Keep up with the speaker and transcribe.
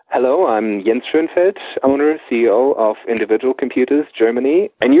Hello, I'm Jens Schönfeld, owner, CEO of Individual Computers Germany,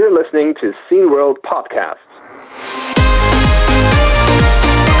 and you're listening to Scene World Podcasts.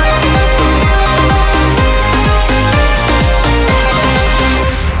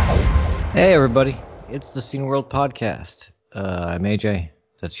 Hey everybody, it's the Scene World Podcast. I'm AJ.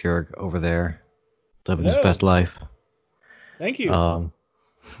 That's Jörg over there, living his best life. Thank you.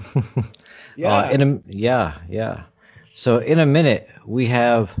 Yeah. So in a minute, we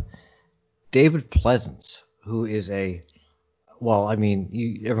have David Pleasance, who is everyone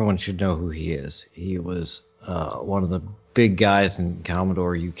should know who he is. He was one of the big guys in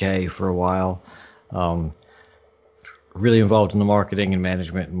Commodore UK for a while, really involved in the marketing and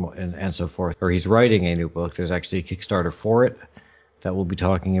management and so forth. Or he's writing a new book. There's actually a Kickstarter for it that we'll be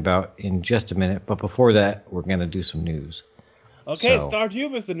talking about in just a minute. But before that, we're going to do some news. Okay, start you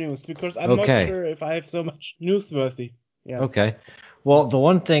with the news, because I'm not sure if I have so much newsworthy. Yeah. Okay. Well,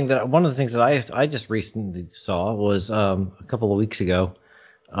 one of the things that I just recently saw was a couple of weeks ago.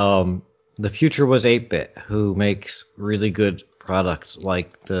 The future was 8-Bit, who makes really good products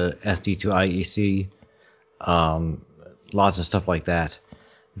like the SD2 IEC, lots of stuff like that.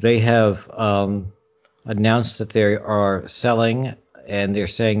 They have announced that they are selling, and they're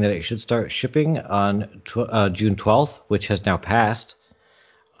saying that it should start shipping on June 12th, which has now passed.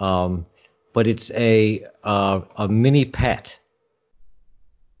 But it's a mini PET.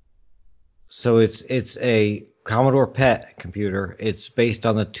 So it's a Commodore PET computer. It's based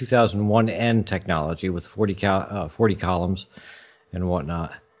on the 2001N technology with 40 columns and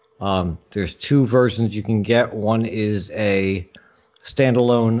whatnot. There's two versions you can get. One is a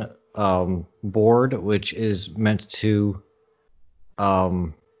standalone board, which is meant to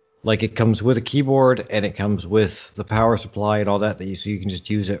it comes with a keyboard and it comes with the power supply and all that, so you can just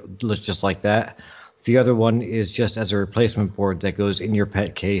use it just like that. The other one is just as a replacement board that goes in your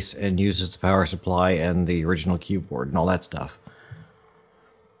PET case and uses the power supply and the original keyboard and all that stuff.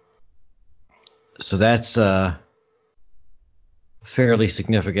 So that's fairly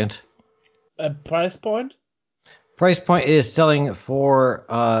significant. A price point? Price point is selling for,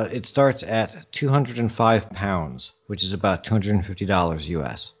 it starts at £205, which is about $250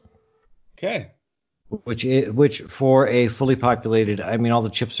 US. Okay. Which for a fully populated, all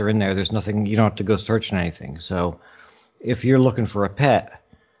the chips are in there. There's nothing, you don't have to go searching anything. So if you're looking for a PET,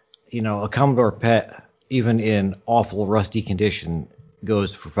 a Commodore PET, even in awful rusty condition,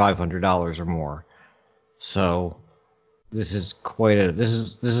 goes for $500 or more. So this is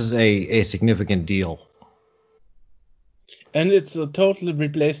a significant deal. And it's a total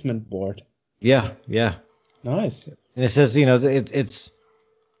replacement board. Yeah. Nice. And it says,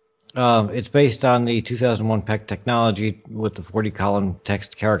 it's based on the 2001 PET technology with the 40-column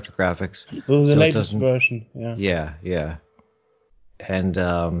text character graphics. So the latest version, yeah. Yeah. And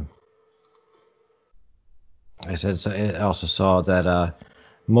I also saw that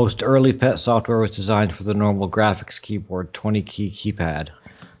most early PET software was designed for the normal graphics keyboard 20-key keypad.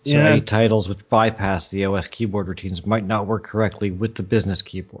 So any titles which bypass the OS keyboard routines might not work correctly with the business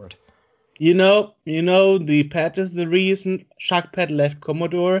keyboard. The PET is the reason Jacques Pet left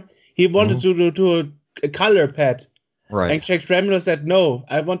Commodore. He wanted to do a color PET. Right. And Jack Tremolo said, no,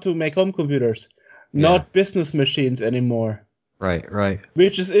 I want to make home computers, not business machines anymore. Right.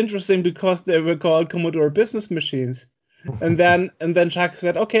 Which is interesting because they were called Commodore business machines. and then Jacques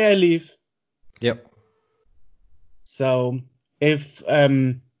said, okay, I leave. Yep. So if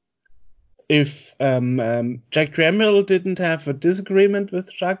Jack Tramiel didn't have a disagreement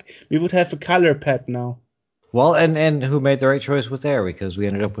with Jacques, we would have a color PET now. Well, and who made the right choice with there, because we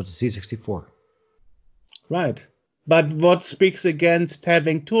ended up with the C64. Right. But what speaks against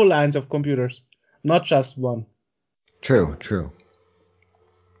having two lines of computers, not just one? True.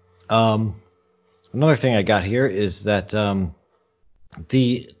 Another thing I got here is that the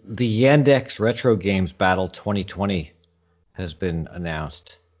Yandex Retro Games Battle 2020 has been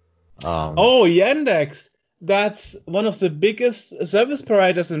announced. Yandex! That's one of the biggest service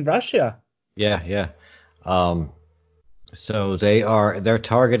providers in Russia. Yeah. So they're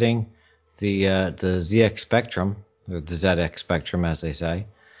targeting the ZX Spectrum, or the ZX Spectrum as they say,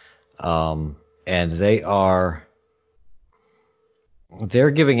 and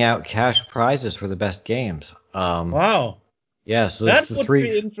they're giving out cash prizes for the best games. Wow. Yeah, so that would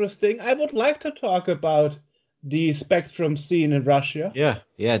be interesting. I would like to talk about the Spectrum scene in Russia. Yeah,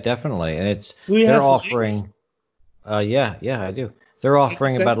 definitely. And they're offering. Yeah, I do. They're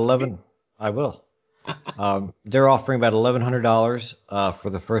offering about 11. I will. They're offering about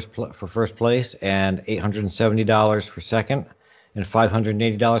 $1,100 for first place, and $870 for second, and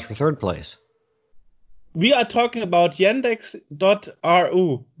 $580 for third place. We are talking about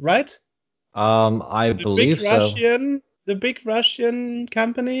Yandex.ru, right? I believe so. The big Russian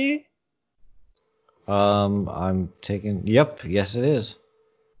company. I'm taking. Yep. Yes, it is.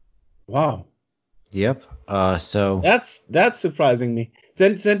 Wow. Yep. So That's surprising me.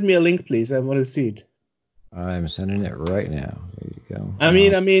 Send me a link, please. I want to see it. I'm sending it right now. There you go.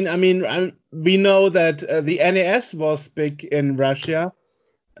 We know that the NES was big in Russia.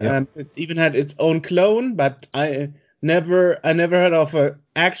 Yep. It even had its own clone, but I never heard of an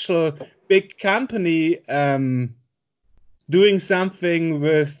actual big company doing something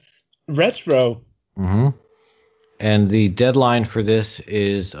with retro. Mm-hmm. And the deadline for this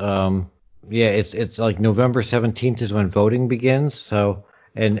is it's like November 17th is when voting begins. So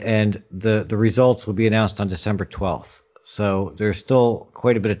and the results will be announced on December 12th. So there's still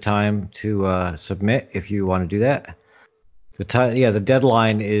quite a bit of time to submit if you want to do that. The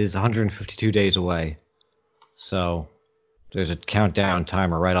deadline is 152 days away. So there's a countdown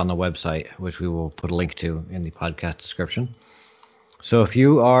timer right on the website, which we will put a link to in the podcast description. So if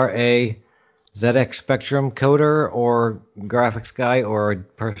you are a ZX Spectrum coder or graphics guy or a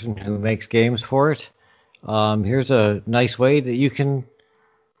person who makes games for it, here's a nice way that you can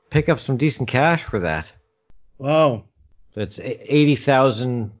pick up some decent cash for that. Wow. That's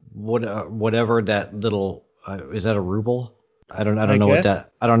 80,000 whatever that little is that a ruble? I don't know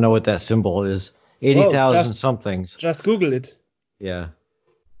what that symbol is. 80,000 somethings. Just Google it. Yeah.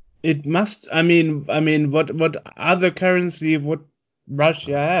 It must. What other currency would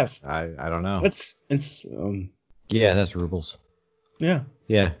Russia have? I don't know. It's Yeah, that's rubles. Yeah.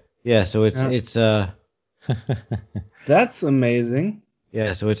 Yeah. So it's That's amazing.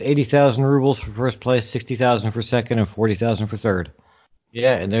 Yeah, so it's 80,000 rubles for first place, 60,000 for second, and 40,000 for third.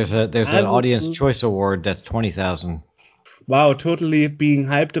 Yeah, and there's an audience choice award that's 20,000. Wow, totally being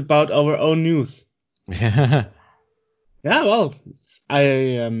hyped about our own news. Yeah, well,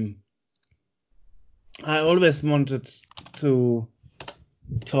 I always wanted to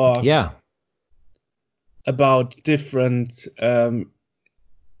talk about different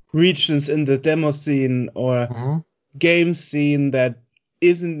regions in the demo scene or game scene that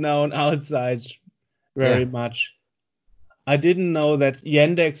isn't known outside very much. I didn't know that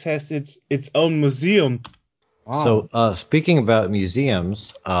Yandex has its own museum. Wow. So speaking about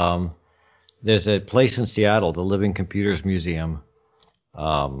museums, there's a place in Seattle, the Living Computers Museum.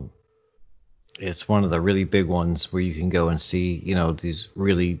 It's one of the really big ones where you can go and see, these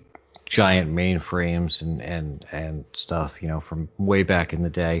really giant mainframes and stuff, from way back in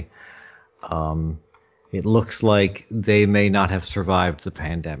the day. It looks like they may not have survived the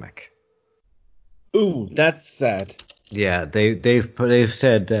pandemic. Ooh, that's sad. Yeah, they've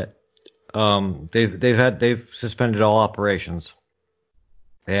said that they've suspended all operations,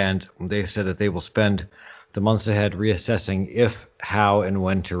 and they've said that they will spend the months ahead reassessing if, how, and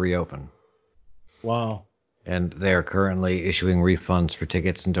when to reopen. Wow. And they are currently issuing refunds for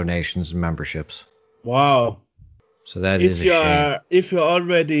tickets and donations and memberships. Wow. So that is a shame. If you're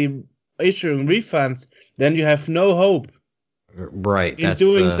already issuing refunds, then you have no hope. Right. In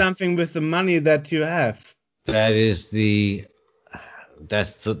doing something with the money that you have. That's the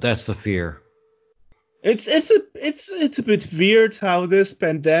fear. It's a bit weird how this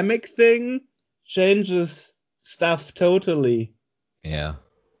pandemic thing changes stuff totally. Yeah.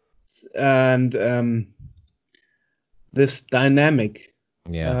 And this dynamic.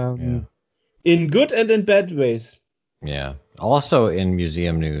 Yeah. In good and in bad ways. Yeah. Also in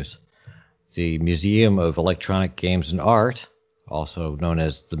museum news, the Museum of Electronic Games and Art, also known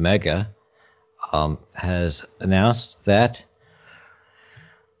as the MEGA, has announced that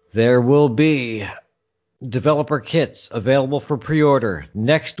there will be developer kits available for pre-order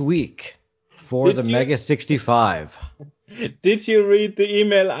next week for the Mega 65. Did you read the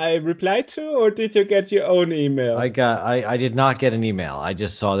email I replied to, or did you get your own email? I did not get an email. I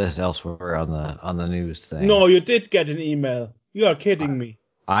just saw this elsewhere on the news thing. No, you did get an email. You are kidding me.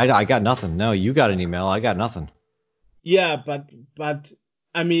 I got nothing. No, you got an email. I got nothing. Yeah, but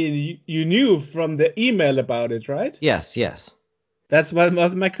I mean, you knew from the email about it, right? Yes. That's what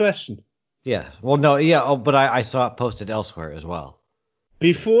was my question. Yeah. Well, no. Yeah. Oh, but I saw it posted elsewhere as well.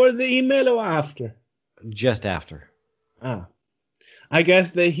 Before the email or after? Just after. Ah. I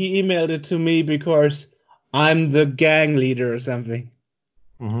guess that he emailed it to me because I'm the gang leader or something.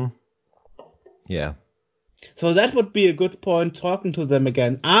 Mm-hmm. Yeah. So that would be a good point, talking to them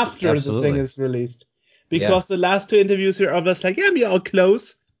again after the thing is released. Because the last two interviews here are just like, yeah, we are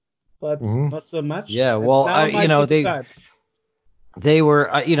close, but not so much. Yeah, well, they were,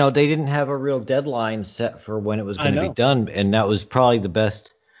 they didn't have a real deadline set for when it was going to be done, and that was probably the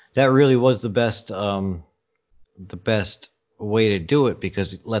best that really was the best way to do it,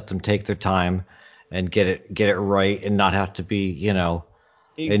 because it let them take their time and get it right, and not have to be,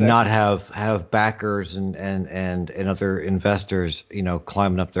 Exactly. and not have backers and other investors,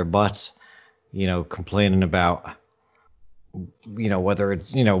 climbing up their butts, complaining about, whether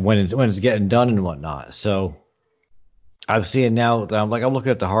it's, when it's getting done and whatnot. So I've seen now, I'm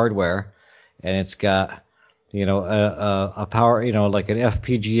looking at the hardware, and it's got, a power, like an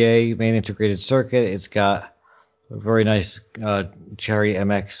FPGA main integrated circuit. It's got a very nice Cherry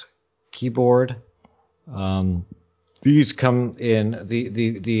MX keyboard. These come in,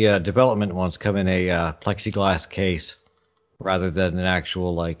 the development ones come in a plexiglass case rather than an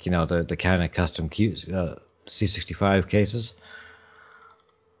actual, the kind of custom C65 cases.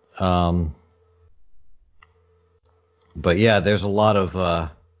 But yeah, there's a lot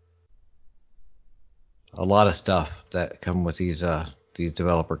of stuff that come with these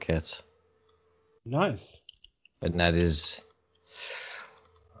developer kits. Nice. And that is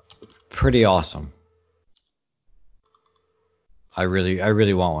pretty awesome. I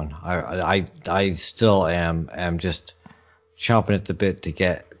really want one. I still am just chomping at the bit to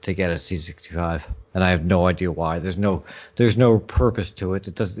get a C65, and I have no idea why. There's no purpose to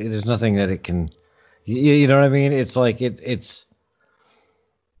it. There's nothing that it can. You know what I mean? It's like it's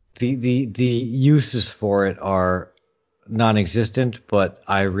the uses for it are non-existent, but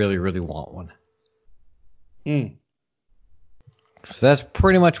I really want one. So that's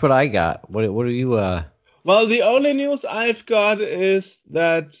pretty much what I got. What are you? Well, the only news I've got is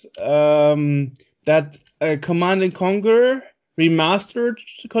that Command & Conquer Remastered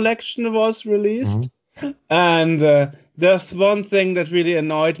collection was released, and there's one thing that really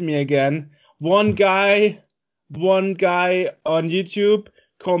annoyed me again. One guy on YouTube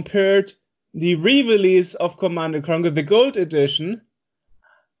compared the re-release of Command & Conquer, the Gold Edition,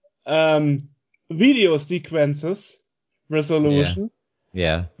 video sequences resolution,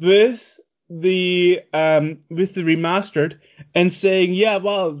 with the remastered, and saying, yeah,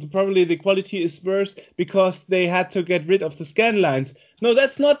 well, probably the quality is worse because they had to get rid of the scan lines. No,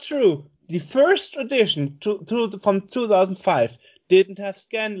 that's not true. The first edition from 2005 didn't have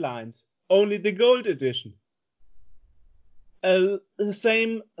scan lines. Only the Gold Edition. The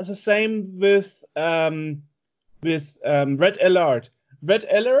same with Red Alert. Red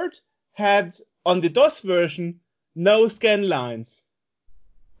Alert had on the DOS version no scan lines,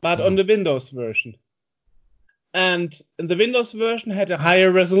 but on the Windows version. And the Windows version had a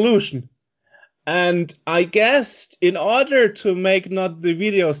higher resolution. And I guess in order to make not the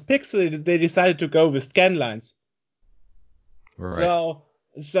videos pixelated, they decided to go with scan lines. Right.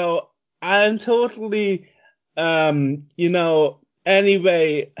 So I'm totally,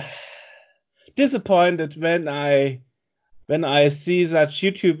 anyway, disappointed when I see such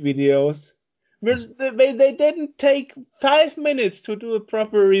YouTube videos where they didn't take 5 minutes to do a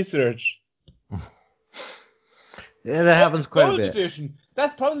proper research. Yeah, that happens quite a bit. Gold Edition.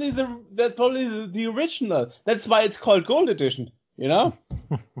 That's probably the original. That's why it's called Gold Edition.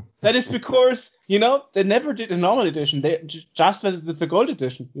 That is because they never did a normal edition. They just went with the Gold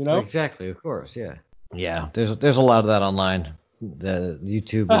Edition. Exactly, of course, yeah. Yeah, there's a lot of that online. The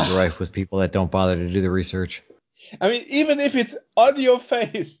YouTube is rife with people that don't bother to do the research. I mean, even if it's on your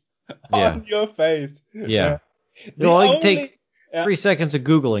face, on your face. Yeah. Well, it can take 3 seconds of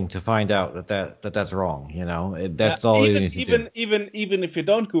Googling to find out that's wrong. That's all you need to do. Even if you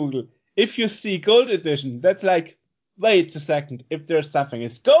don't Google, if you see Gold Edition, that's like, wait a second, if there's something,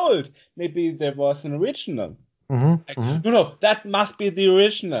 it's gold. Maybe there was an original. That must be the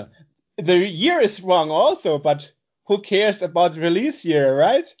original. The year is wrong also, but who cares about the release year,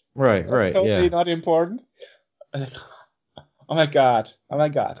 right? Right, That's totally not important. Oh my god.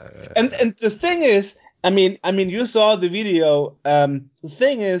 And the thing is, I mean, you saw the video. The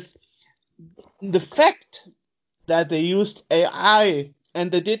thing is, the fact that they used AI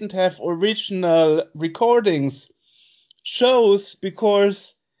and they didn't have original recordings shows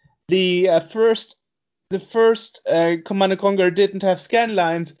because the first Command & Conquer didn't have scan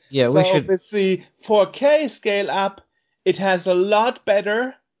lines. Yeah, so with the 4K scale up, it has a lot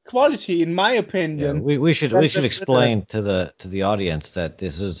better quality, in my opinion. Yeah, we should explain to the audience that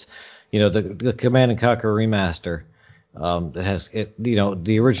this is, the Command & Conquer remaster that has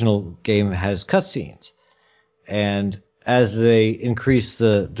the original game has cutscenes, and as they increase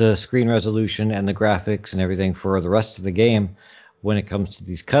the screen resolution and the graphics and everything for the rest of the game, when it comes to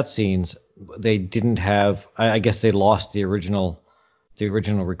these cutscenes, they didn't have. I guess they lost the original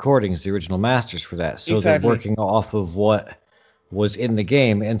recordings, the original masters for that. So They're working off of what was in the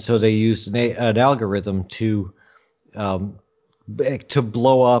game, and so they used an algorithm to to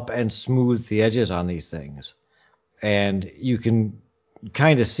blow up and smooth the edges on these things, and you can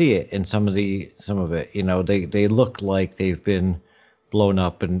kind of see it in some of it. You know, they look like they've been blown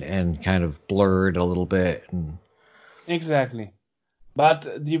up and kind of blurred a little bit. And Exactly.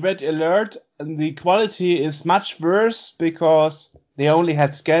 But the Red Alert, the quality is much worse because they only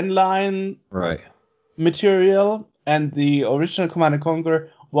had scanline right. material, and the original Command and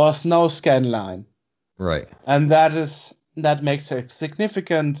Conquer was no scanline. Right. And that makes a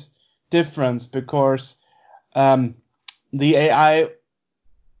significant difference because the AI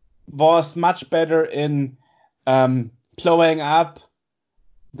was much better in blowing up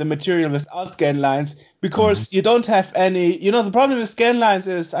the material without scan lines, because you don't have any. You know, the problem with scan lines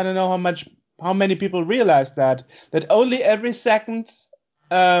is, I don't know how many people realize that only every second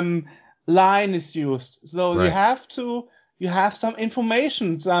line is used. So Right. you have some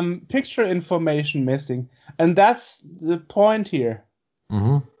information, some picture information missing, and that's the point here.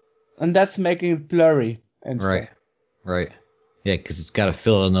 Mm-hmm. And that's making it blurry and Right. stuff. Right. Yeah, because it's got to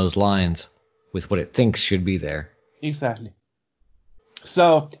fill in those lines with what it thinks should be there. Exactly.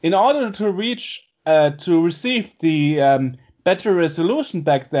 So in order to receive the better resolution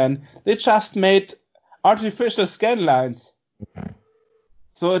back then, they just made artificial scan lines.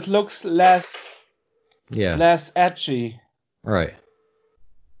 So it looks less edgy. Right.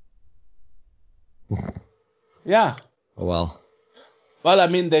 Yeah. Well. Well, I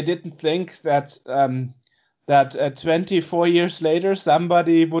mean, they didn't think that 24 years later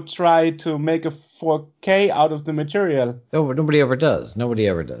somebody would try to make a 4K out of the material. No, nobody ever does.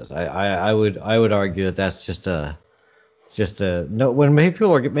 I would argue that that's just a no. When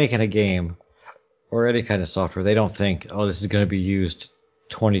people are making a game or any kind of software, they don't think, oh, this is going to be used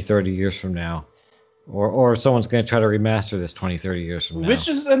 20, 30 years from now, or someone's going to try to remaster this 20, 30 years from now. Which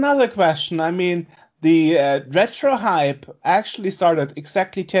is another question. I mean, the retro hype actually started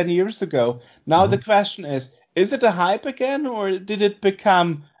exactly 10 years ago. Now the question is it a hype again, or did it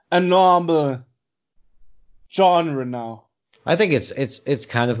become a normal genre now? I think it's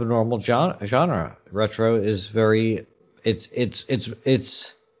kind of a normal genre. Retro is very it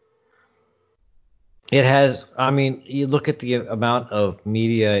has. I mean, you look at the amount of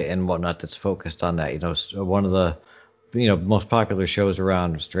media and whatnot that's focused on that. You know, one of the most popular shows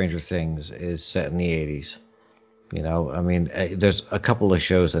around, Stranger Things, is set in the 80s. You know, I mean, there's a couple of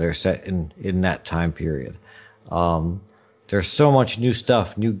shows that are set in that time period. There's so much new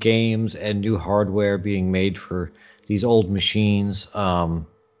stuff, new games and new hardware being made for these old machines.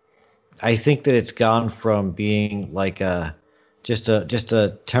 I think that it's gone from being like just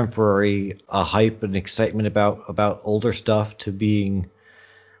a temporary hype and excitement about older stuff to being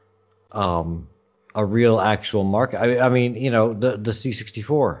a real actual market. I mean, you know, the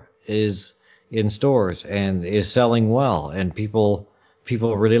C64 is in stores and is selling well, and people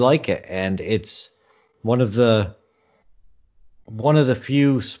really like it, and it's one of the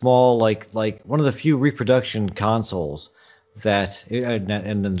few small one of the few reproduction consoles that, and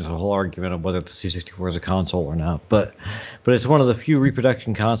then there's a whole argument of whether the C64 is a console or not, but it's one of the few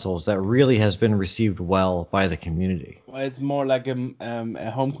reproduction consoles that really has been received well by the community. Well, it's more like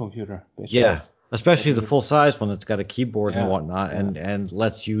a home computer. Yeah, especially the full size one that's got a keyboard and whatnot, and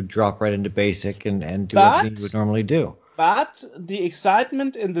lets you drop right into BASIC and do everything you would normally do. But the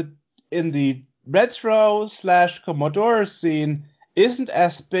excitement in the retro / Commodore scene isn't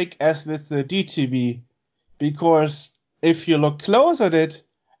as big as with the DTV, because if you look close at it,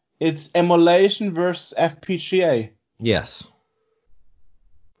 it's emulation versus FPGA. Yes.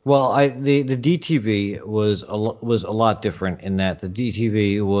 Well, the DTV was a lot different in that the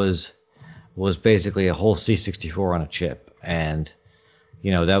DTV was basically a whole C64 on a chip, and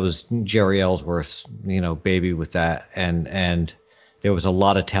that was Jerry Ellsworth's baby with that, and there was a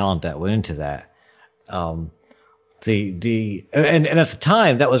lot of talent that went into that. And at the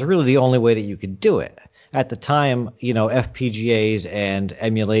time, that was really the only way that you could do it. At the time, FPGAs and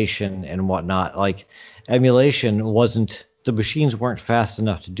emulation and whatnot, like emulation the machines weren't fast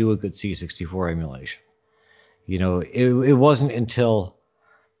enough to do a good C64 emulation. It wasn't until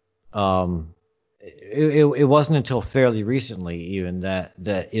it wasn't until fairly recently even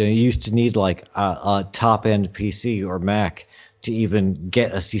that you used to need like a top end PC or Mac to even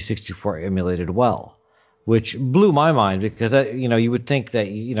get a C64 emulated well, which blew my mind, because you would think that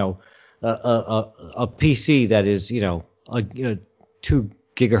a PC that is 2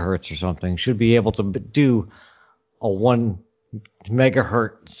 gigahertz or something should be able to do a 1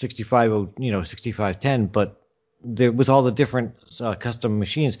 megahertz 6510, but with all the different custom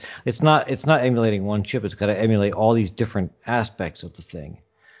machines, it's not emulating one chip. It's got to emulate all these different aspects of the thing,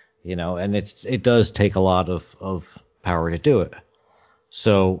 and it does take a lot of power to do it.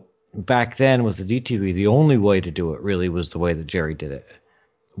 So back then with the DTV, the only way to do it really was the way that Jerry did it.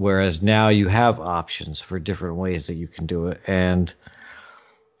 Whereas now you have options for different ways that you can do it, and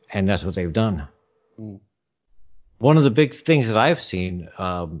that's what they've done. One of the big things that I've seen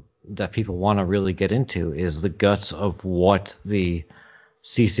that people want to really get into is the guts of what the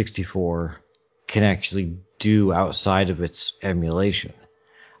C64 can actually do outside of its emulation.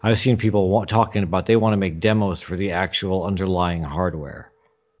 I've seen people talking about they want to make demos for the actual underlying hardware.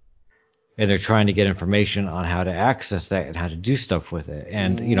 And they're trying to get information on how to access that and how to do stuff with it.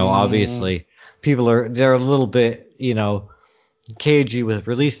 And, obviously they're a little bit, cagey with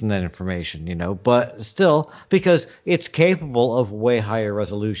releasing that information, but still, because it's capable of way higher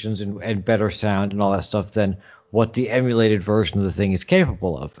resolutions and better sound and all that stuff than what the emulated version of the thing is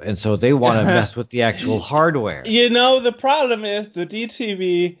capable of. And so they want to mess with the actual hardware. The problem is the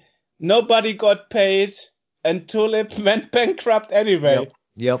DTV, nobody got paid, and Tulip went bankrupt anyway.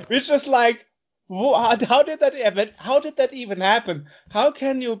 Yep. Which is like, how did that even happen? How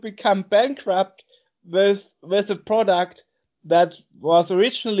can you become bankrupt with a product that was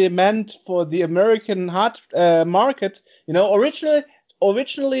originally meant for the American market?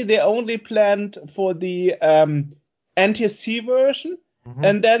 Originally they only planned for the NTSC version,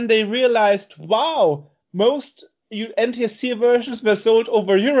 and then they realized, wow, most NTSC versions were sold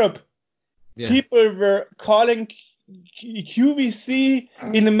over Europe. Yeah. People were calling QVC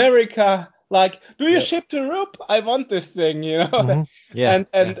in America like, do you ship to Europe? I want this thing, Yeah.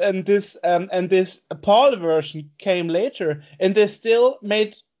 And this PAL version came later, and they still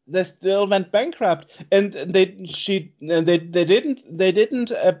went bankrupt, and they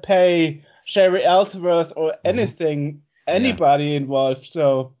didn't pay Sherry Ellsworth or anybody involved.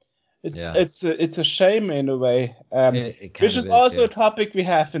 So it's a shame in a way, which is also a topic we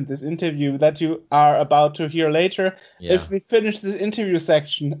have in this interview that you are about to hear later. Yeah. If we finish this interview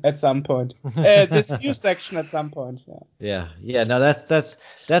section at some point, this news section at some point. Yeah. No, that's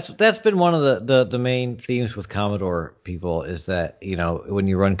been one of the main themes with Commodore people is that when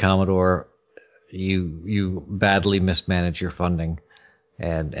you run Commodore, you badly mismanage your funding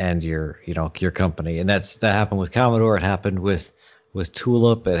and your company, and that happened with Commodore. It happened with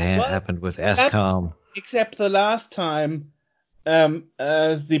Tulip, it happened with SCOM. Except the last time,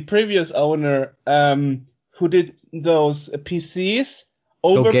 the previous owner, who did those PCs,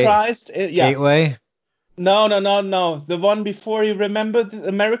 overpriced. Gateway? No. The one before, you remember the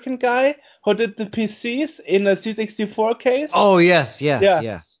American guy who did the PCs in a C64 case? Oh, yes.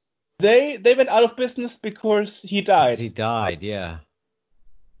 They went out of business because he died. Yeah.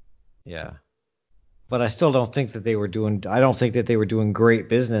 But I still don't think that they were doing great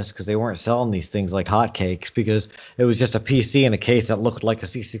business, because they weren't selling these things like hotcakes, because it was just a PC in a case that looked like a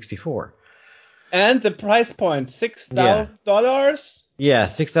C64. And the price point, $6,000? Yeah,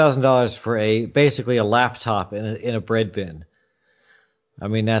 $6,000 for basically a laptop in a bread bin. I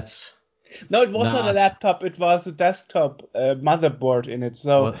mean, that's... No, it was not a laptop. It was a desktop motherboard in it.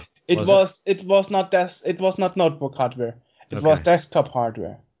 So it was not notebook hardware. It was desktop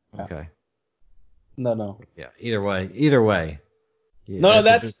hardware. Yeah. Okay. No. Yeah. Either way. Yeah, no.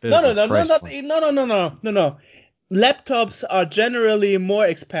 Laptops are generally more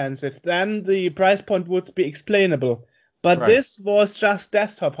expensive than the price point would be explainable. But this was just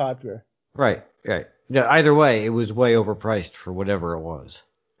desktop hardware. Right. Yeah. Either way, it was way overpriced for whatever it was.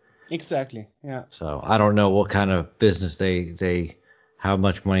 Exactly. Yeah. So I don't know what kind of business how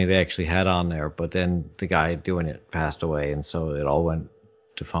much money they actually had on there, but then the guy doing it passed away, and so it all went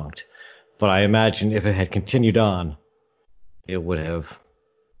defunct. But I imagine if it had continued on, it would have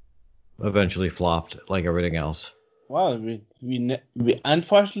eventually flopped like everything else. Well, we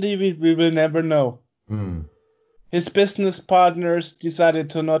unfortunately we will never know. His business partners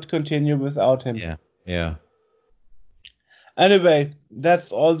decided to not continue without him. Yeah. Anyway,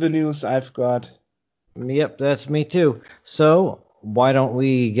 that's all the news I've got. Yep, that's me too. So why don't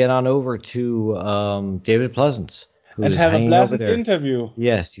we get on over to David Pleasance? And have a pleasant interview.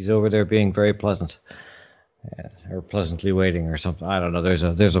 Yes, he's over there being very pleasant. Or pleasantly waiting or something. I don't know.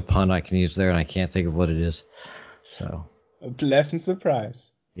 There's a pun I can use there, and I can't think of what it is. So a pleasant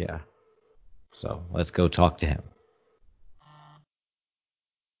surprise. Yeah. So let's go talk to him.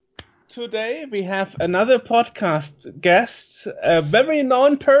 Today we have another podcast guest, a very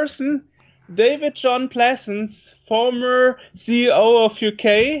known person, David John Pleasance, former CEO of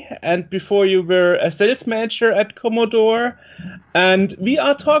UK, and before you were a sales manager at Commodore. And we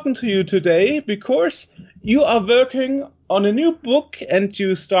are talking to you today because you are working on a new book, and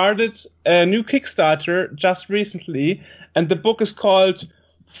you started a new Kickstarter just recently. And the book is called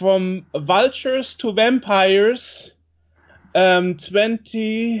From Vultures to Vampires,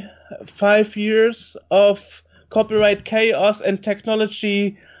 25 years of copyright chaos and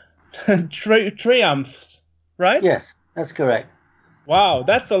technology triumphs, right? Yes, that's correct. Wow,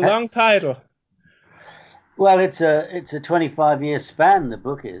 that's a long title. Well, it's a 25-year span, the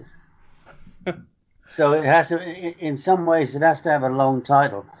book is. So it has to, in some ways, it has to have a long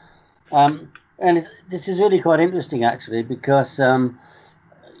title. And this is really quite interesting, actually, because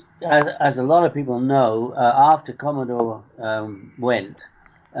as a lot of people know, after Commodore went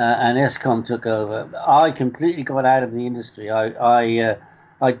and ESCOM took over, I completely got out of the industry. I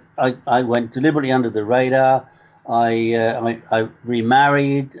went deliberately under the radar. I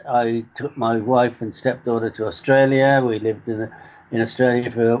remarried. I took my wife and stepdaughter to Australia. We lived in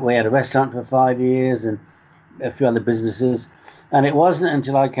Australia we had a restaurant for 5 years and a few other businesses. And it wasn't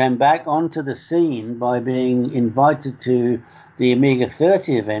until I came back onto the scene by being invited to the Amiga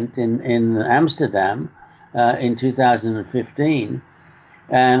 30 event in Amsterdam in 2015.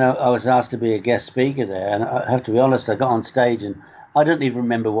 And I was asked to be a guest speaker there. And I have to be honest, I got on stage and I don't even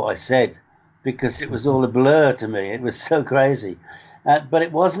remember what I said because it was all a blur to me. It was so crazy. But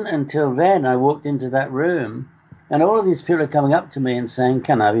it wasn't until then I walked into that room and all of these people are coming up to me and saying,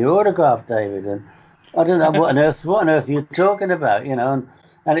 "Can I have your autograph, David?" And I don't know what on earth are you talking about, you know?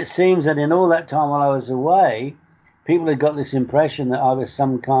 And it seems that in all that time while I was away, people had got this impression that I was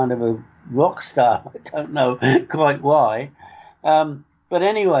some kind of a rock star. I don't know quite why. But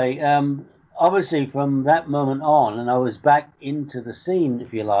anyway, obviously from that moment on, and I was back into the scene,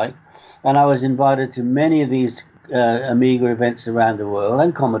 if you like, and I was invited to many of these Amiga events around the world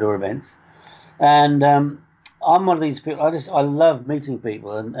and Commodore events. And I'm one of these people. I love meeting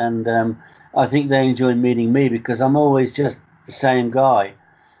people, and I think they enjoy meeting me because I'm always just the same guy.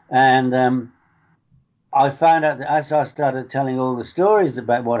 And I found out that as I started telling all the stories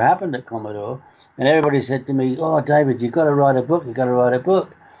about what happened at Commodore, and everybody said to me, "Oh, David, you've got to write a book. You've got to write a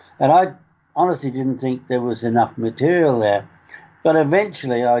book." And I honestly didn't think there was enough material there. But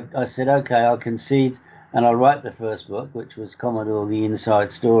eventually I said, okay, I'll concede and I'll write the first book, which was Commodore, The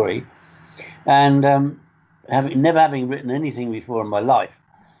Inside Story. And never having written anything before in my life.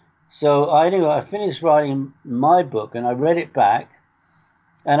 So I finished writing my book and I read it back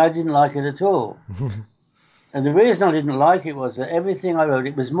and I didn't like it at all. And the reason I didn't like it was that everything I wrote,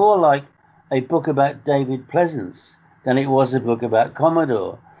 it was more like a book about David Pleasance than it was a book about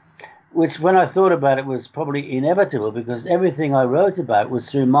Commodore, which when I thought about it was probably inevitable because everything I wrote about was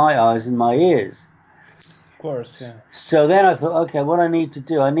through my eyes and my ears. Of course, yeah. So then I thought, okay, what I need to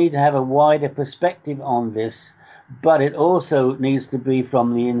do, I need to have a wider perspective on this, but it also needs to be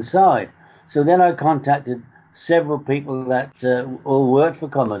from the inside. So then I contacted several people that all worked for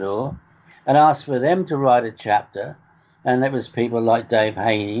Commodore and asked for them to write a chapter. And that was people like Dave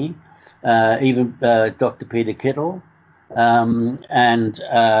Haney, even Dr. Peter Kittle, and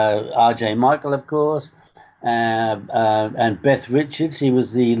R.J. Michael, of course, and Beth Richards. He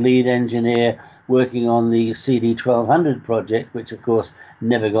was the lead engineer working on the CD1200 project, which, of course,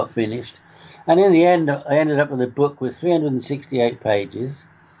 never got finished. And in the end, I ended up with a book with 368 pages,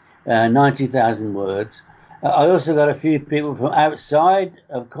 90,000 words. I also got a few people from outside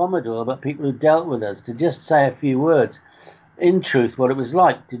of Commodore, but people who dealt with us, to just say a few words, in truth, what it was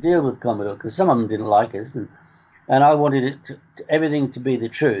like to deal with Commodore, because some of them didn't like us, and I wanted it everything to be the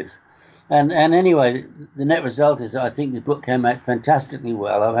truth. And anyway, the net result is I think the book came out fantastically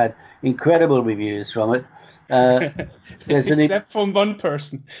well. I've had incredible reviews from it. Except from one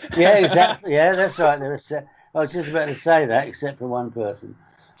person. Yeah, exactly. Yeah, that's right. I was just about to say that, except for one person.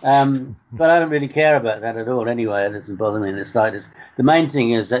 But I don't really care about that at all anyway. It doesn't bother me in the slightest. The main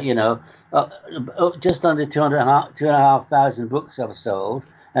thing is that, just under 2,500 books I've sold,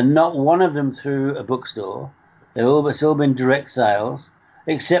 and not one of them through a bookstore. It's all been direct sales,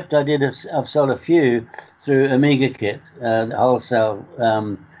 except I've sold a few through Amiga Kit, the wholesale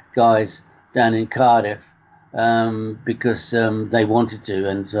guys down in Cardiff, because they wanted to,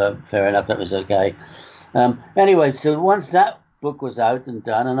 and fair enough, that was okay. Anyway, so once that book was out and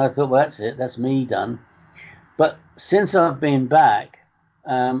done, and I thought, well, that's it, that's me done. But since I've been back,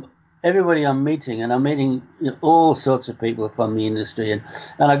 everybody I'm meeting, and I'm meeting all sorts of people from the industry, and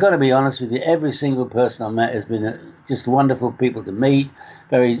I've got to be honest with you, every single person I've met has been just wonderful people to meet,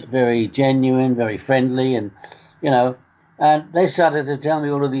 very, very genuine, very friendly, and and they started to tell me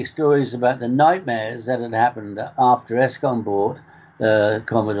all of these stories about the nightmares that had happened after ESCOM bought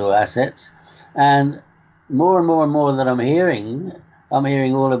Commodore assets, and more and more and more that I'm hearing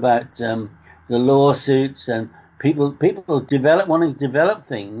all about the lawsuits and people wanting to develop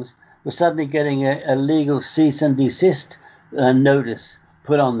things. We're suddenly getting a legal cease and desist notice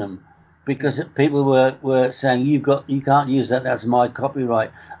put on them because people were saying you can't use that. That's my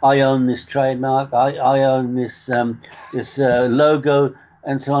copyright. I own this trademark. I own this logo,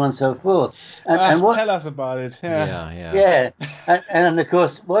 and so on and so forth. And what, tell us about it. Yeah. And of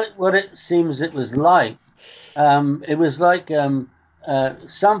course, what it seems it was like some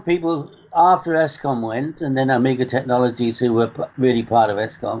people after ESCOM went, and then Amiga Technologies, who were really part of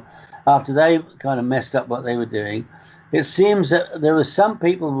ESCOM, after they kind of messed up what they were doing, it seems that there were some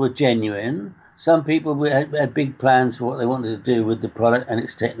people who were genuine, some people who had big plans for what they wanted to do with the product and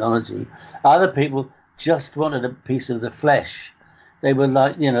its technology. Other people just wanted a piece of the flesh. They were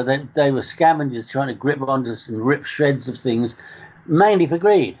like, they were scavengers trying to grip onto and rip shreds of things, mainly for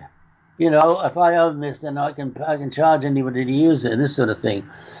greed. If I own this, then I can charge anybody to use it, and this sort of thing.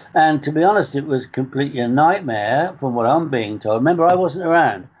 And to be honest, it was completely a nightmare from what I'm being told. Remember, I wasn't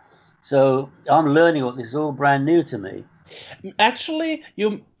around, so I'm learning all this is all brand new to me. Actually,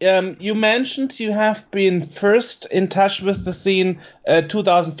 you mentioned you have been first in touch with the scene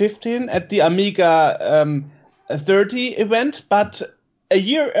 2015 at the Amiga 30 event, but a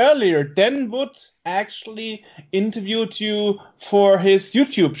year earlier, Dan Wood actually interviewed you for his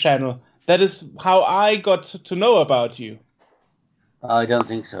YouTube channel. That is how I got to know about you. I don't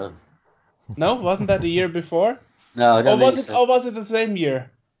think so. No, wasn't that a year before? No, I don't think so. Or was it the same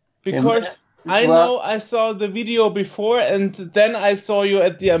year? Because I know I saw the video before, and then I saw you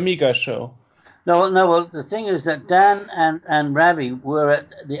at the Amiga show. No. Well, the thing is that Dan and Ravi were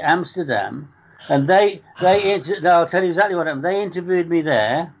at the Amsterdam, and I'll tell you exactly what happened. They interviewed me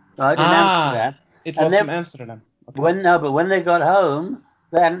there, right, in Amsterdam. It was from Amsterdam. Okay. When they got home,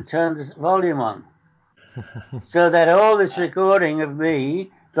 they hadn't turned the volume on. So they had all this recording of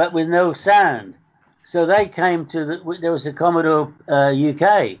me, but with no sound. So they came there was a Commodore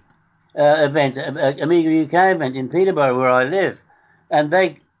UK event, Amiga UK event in Peterborough, where I live. And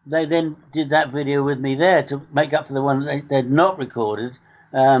they then did that video with me there to make up for the one they'd not recorded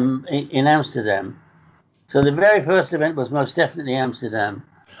in Amsterdam. So the very first event was most definitely Amsterdam.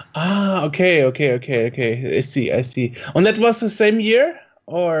 Okay. I see. And that was the same year,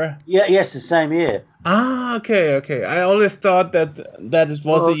 or? Yes, the same year. Okay. I always thought that it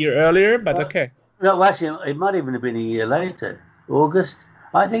was a year earlier, but okay. No, actually, it might even have been a year later. August.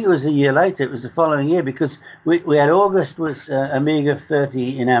 I think it was a year later. It was the following year, because we had August was Amiga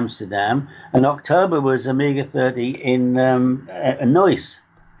 30 in Amsterdam, and October was Amiga 30 in Neuss.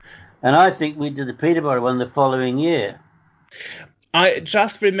 And I think we did the Peterborough one the following year. I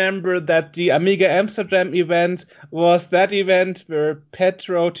just remember that the Amiga Amsterdam event was that event where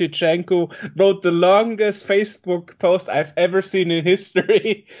Petro Tichenko wrote the longest Facebook post I've ever seen in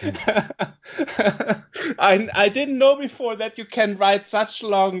history. I didn't know before that you can write such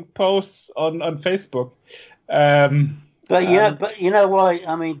long posts on Facebook. But you know why?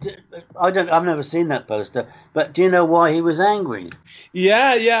 I mean, I've never seen that poster. But do you know why he was angry?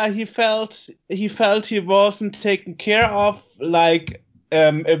 Yeah. He felt he wasn't taken care of like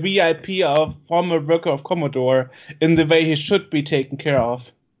a VIP of former worker of Commodore in the way he should be taken care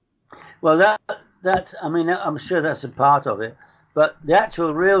of. Well, that's. I mean, I'm sure that's a part of it. But the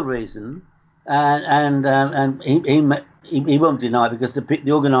actual real reason, and he won't deny, because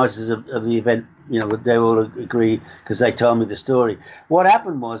the organisers of the event, they all agree, because they told me the story. What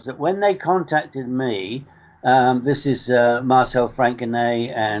happened was that when they contacted me, this is Marcel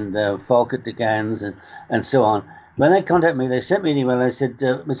Frankenet and Volker de Gans and so on. When they contacted me, they sent me an email. They said,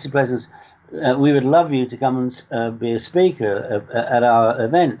 Mr. President, we would love you to come and be a speaker at our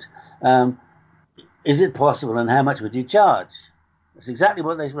event. Is it possible, and how much would you charge? That's exactly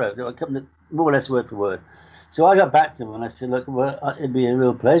what they wrote. They were more or less word for word. So I got back to them and I said, look, it'd be a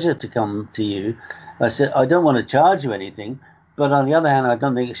real pleasure to come to you. I said, I don't want to charge you anything, but on the other hand, I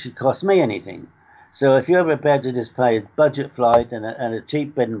don't think it should cost me anything. So if you're prepared to just pay a budget flight and a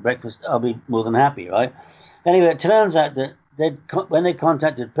cheap bed and breakfast, I'll be more than happy, right? Anyway, it turns out that when they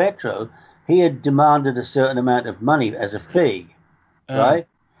contacted Petro, he had demanded a certain amount of money as a fee, right?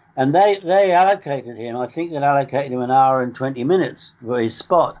 And they allocated him, I think they allocated him an hour and 20 minutes for his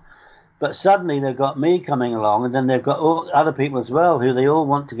spot. But suddenly they've got me coming along, and then they've got all other people as well who they all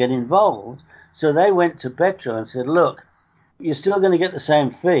want to get involved. So they went to Petro and said, look, you're still going to get the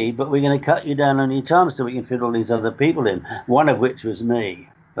same fee, but we're going to cut you down on your time so we can fit all these other people in, one of which was me,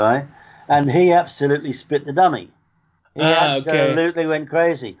 right? And he absolutely spit the dummy. He absolutely went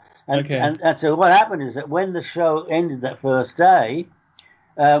crazy. And so what happened is that when the show ended that first day,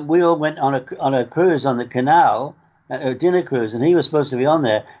 we all went on a cruise on the canal, a dinner cruise, and he was supposed to be on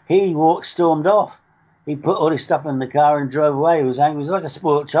there. He stormed off. He put all his stuff in the car and drove away. He was angry. He was like a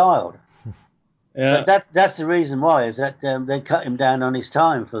spoiled child. Yeah. But that's the reason why, is that they cut him down on his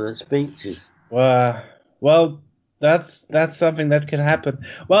time for the speeches. Well, that's something that can happen.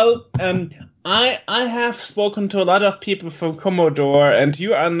 Well, I have spoken to a lot of people from Commodore, and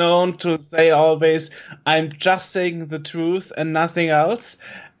you are known to say always, "I'm just saying the truth and nothing else."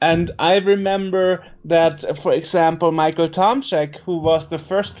 And I remember that, for example, Michael Tomczak, who was the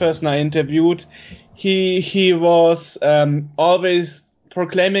first person I interviewed, he was always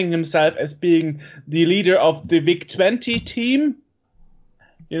proclaiming himself as being the leader of the VIC-20 team.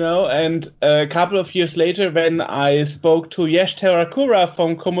 And a couple of years later, when I spoke to Yash Terakura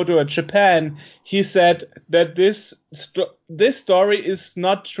from Commodore Japan, he said that this story is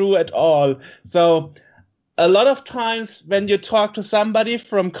not true at all. So a lot of times when you talk to somebody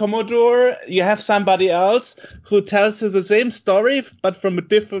from Commodore, you have somebody else who tells you the same story, but from a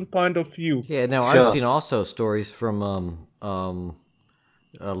different point of view. Yeah, now Sure. I've seen also stories from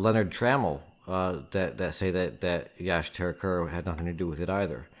Leonard Trammell that say that Yash Terakura had nothing to do with it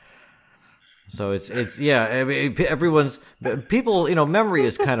either. So it's yeah, I mean, memory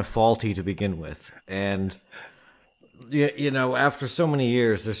is kind of faulty to begin with, and after so many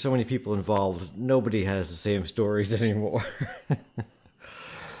years, there's so many people involved, nobody has the same stories anymore.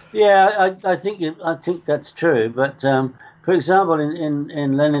 Yeah, I think that's true. But for example,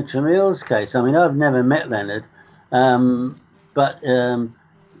 in Leonard Tramiel's case, I mean, I've never met Leonard, but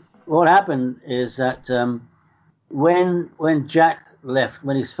what happened is that when Jack left,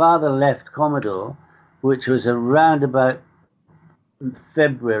 when his father left Commodore, which was around about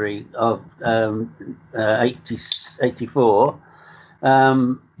February of 84,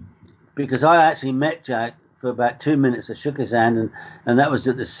 because I actually met Jack for about 2 minutes. I shook his hand, and that was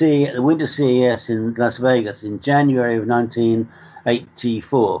at the Winter CES in Las Vegas in January of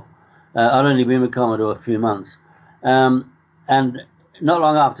 1984. I'd only been with Commodore a few months, and not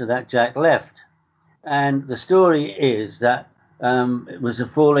long after that, Jack left. And the story is that it was a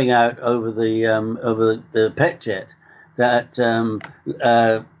falling out over the pet jet, that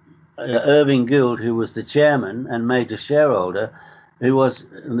Irving Gould, who was the chairman and major shareholder,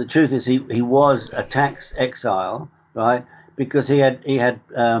 and the truth is he was a tax exile, right? Because he had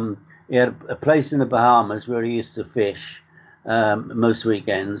a place in the Bahamas where he used to fish most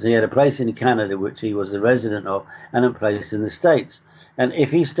weekends. He had a place in Canada which he was the resident of, and a place in the States. And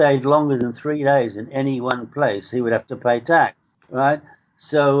if he stayed longer than 3 days in any one place, he would have to pay tax, right?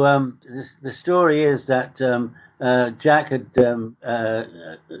 So the story is that Jack had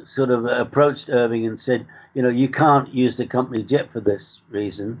sort of approached Irving and said, you can't use the company jet for this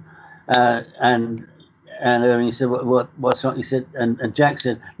reason. And Irving said, what's wrong? He said, and Jack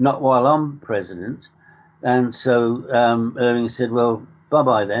said, not while I'm president. And so Irving said, well,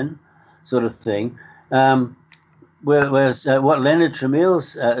 bye-bye then, sort of thing. Whereas what Leonard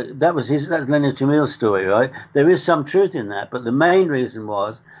Tramiel's, that's Leonard Tramiel's story, right? There is some truth in that, but the main reason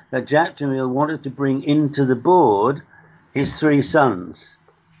was that Jack Tramiel wanted to bring into the board his 3 sons,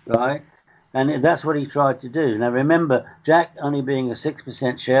 right? And that's what he tried to do. Now remember, Jack only being a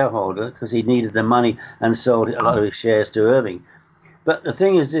 6% shareholder because he needed the money and sold a lot of his shares to Irving. But the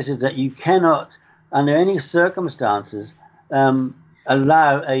thing is that you cannot, under any circumstances,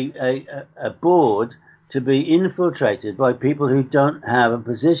 allow a board to be infiltrated by people who don't have a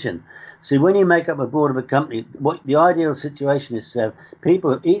position. See, when you make up a board of a company, what the ideal situation is to have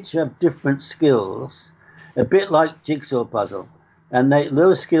people who each have different skills, a bit like jigsaw puzzle, and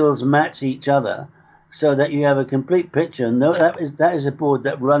those skills match each other, so that you have a complete picture. And that is a board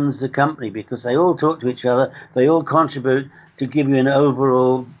that runs the company, because they all talk to each other, they all contribute to give you an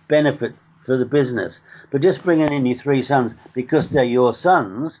overall benefit for the business. But just bringing in your 3 sons because they're your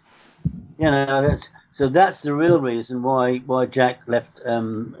sons, so that's the real reason why Jack left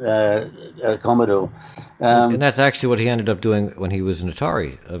Commodore. And that's actually what he ended up doing when he was in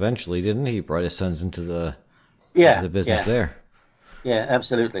Atari eventually, didn't he? He brought his sons into the business there. Yeah,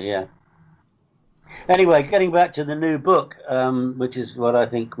 absolutely, yeah. Anyway, getting back to the new book, which is what I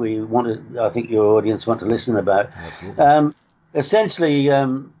think your audience want to listen about. Absolutely. Essentially,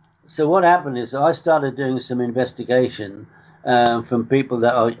 so what happened is I started doing some investigation from people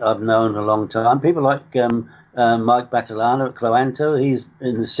that I've known a long time. People like Mike Battilano at Cloanto. He's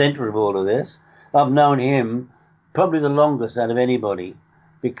in the center of all of this. I've known him probably the longest out of anybody,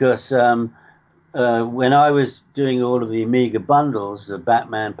 because when I was doing all of the Amiga bundles, the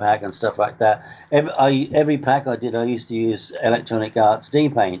Batman pack and stuff like that, every pack I did, I used to use Electronic Arts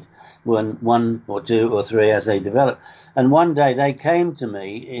D-Paint, one or two or three as they developed. And one day they came to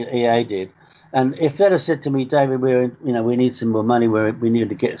me, EA did, And if they'd have said to me, David, we need some more money, we need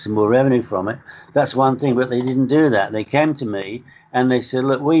to get some more revenue from it, that's one thing. But they didn't do that. They came to me and they said,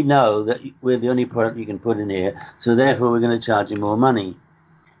 look, we know that we're the only product you can put in here, so therefore we're going to charge you more money.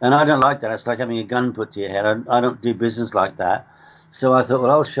 And I don't like that. It's like having a gun put to your head. I don't do business like that. So I thought,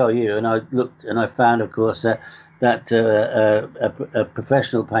 well, I'll show you. And I looked and I found, of course, that a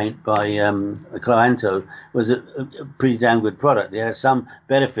professional paint by Cloanto was a pretty damn good product. It had some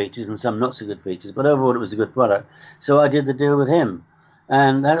better features and some not so good features, but overall it was a good product. So I did the deal with him,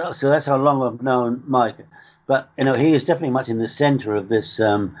 and so that's how long I've known Mike. But he is definitely much in the centre of this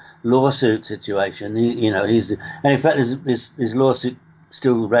lawsuit situation. And in fact, there's lawsuit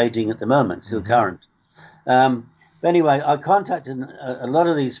still raging at the moment, still current. But anyway, I contacted a lot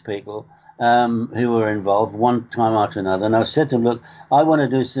of these people who were involved one time after another, and I said to them, look, I want to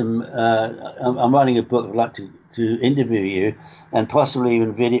do some, I'm writing a book, I'd like to interview you and possibly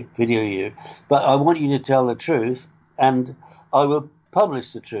even video you, but I want you to tell the truth, and I will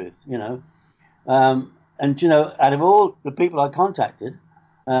publish the truth, and out of all the people I contacted,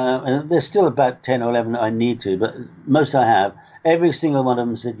 and there's still about 10 or 11 that I need to, but most I have, every single one of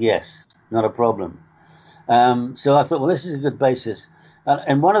them said yes, not a problem. So I thought, well, this is a good basis.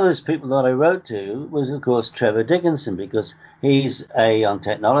 And one of those people that I wrote to was, of course, Trevor Dickinson, because he's on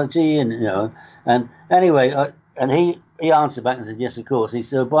technology, and anyway, and he answered back and said, yes, of course. He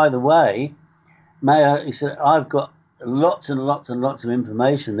said, oh, by the way, Mayor, he said, I've got lots and lots and lots of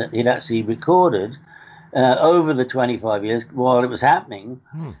information that he'd actually recorded over the 25 years while it was happening.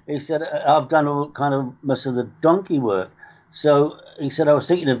 He said, I've done all kind of most of the donkey work. So he said, I was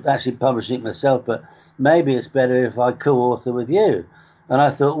thinking of actually publishing it myself, but maybe it's better if I co-author with you. And I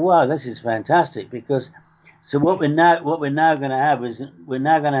thought, wow, this is fantastic, because so what we're now going to have is we're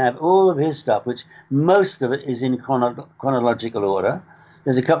now going to have all of his stuff, which most of it is in chronological order.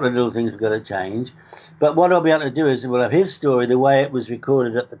 There's a couple of little things we've got to change, but what I'll be able to do is we'll have his story the way it was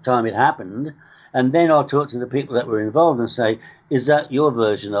recorded at the time it happened, and then I'll talk to the people that were involved and say, is that your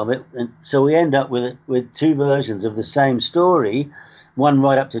version of it? And so we end up with two versions of the same story, one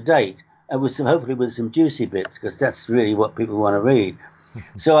right up to date, and hopefully with some juicy bits, because that's really what people want to read.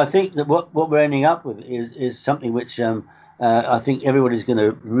 So I think that what we're ending up with is something which I think everybody's going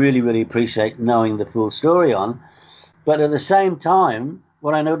to really, really appreciate knowing the full story on. But at the same time,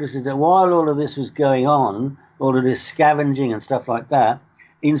 what I noticed is that while all of this was going on, all of this scavenging and stuff like that,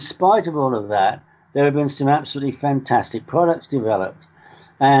 in spite of all of that, there have been some absolutely fantastic products developed.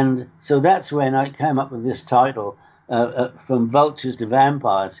 And so that's when I came up with this title, From Vultures to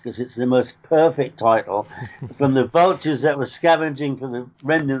Vampires, because it's the most perfect title. From the vultures that were scavenging for the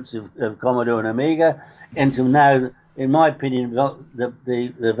remnants of Commodore and Amiga, into now, in my opinion,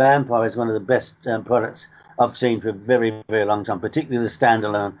 the Vampire is one of the best products I've seen for a very, very long time, particularly the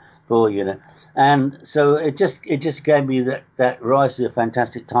standalone 4-unit. And so it just gave me that rise to a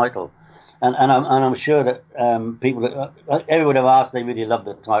fantastic title. And I'm sure that everyone I've asked, they really love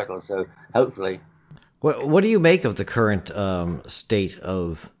the title. So hopefully. What do you make of the current state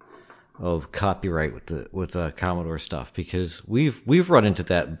of copyright with Commodore stuff? Because we've run into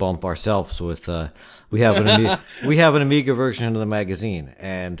that bump ourselves with we have an Amiga version of the magazine,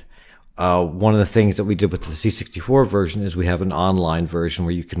 and one of the things that we did with the C64 version is we have an online version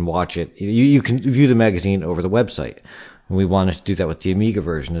where you can watch it. You can view the magazine over the website. And we wanted to do that with the Amiga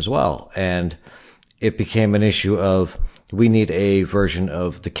version as well. And it became an issue of we need a version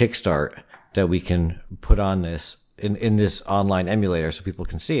of the Kickstart that we can put on this in this online emulator so people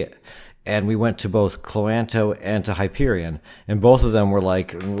can see it. And we went to both Cloanto and to Hyperion, and both of them were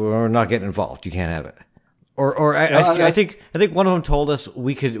like, we're not getting involved. You can't have it. I think one of them told us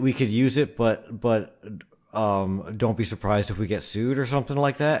we could use it, but don't be surprised if we get sued or something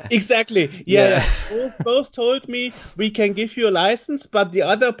like that. Exactly. Yeah. Both told me we can give you a license, but the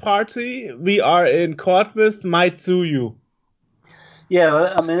other party we are in court with might sue you. Yeah,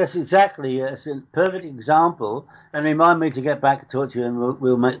 well, I mean, that's exactly, it's a perfect example, and remind me to get back and talk to you, and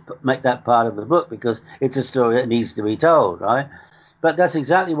we'll make that part of the book, because it's a story that needs to be told, right? But that's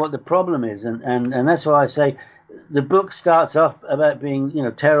exactly what the problem is, and that's why I say the book starts off about being,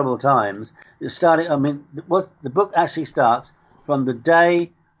 terrible times. The book actually starts from the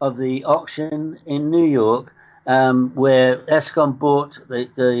day of the auction in New York, where Escom bought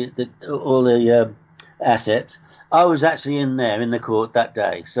all the assets. I was actually in the court that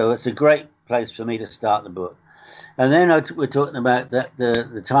day, so it's a great place for me to start the book. And then we're talking about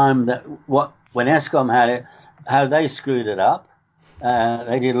the time when Escom had it, how they screwed it up.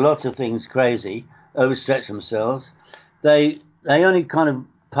 They did lots of things crazy, overstretched themselves. They only kind of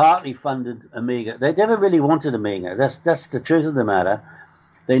partly funded Amiga. They never really wanted Amiga. That's the truth of the matter.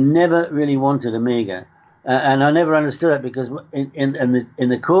 They never really wanted Amiga. And I never understood it because in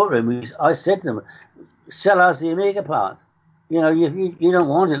the courtroom, I said to them, sell us the Amiga part. You know, you don't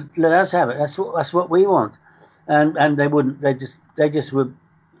want it, let us have it. That's what we want. And they wouldn't. They just were.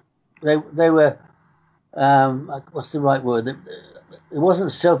 They were. What's the right word? It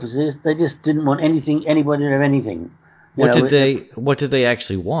wasn't selfish. They just didn't want anybody to have anything. What did they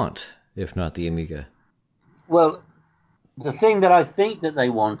actually want, if not the Amiga? Well, the thing that I think that they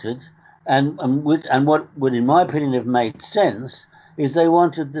wanted, and what would, in my opinion, have made sense, is they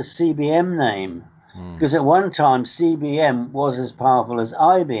wanted the CBM name. Because at one time CBM was as powerful as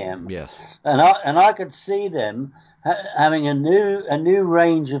IBM. Yes. And I could see them having a new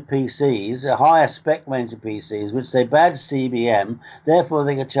range of PCs, a higher spec range of PCs, which they badged CBM. Therefore,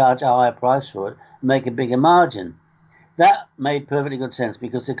 they could charge a higher price for it, and make a bigger margin. That made perfectly good sense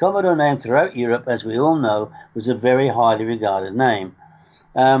because the Commodore name throughout Europe, as we all know, was a very highly regarded name.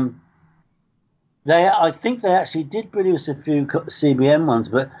 I think they actually did produce a few CBM ones,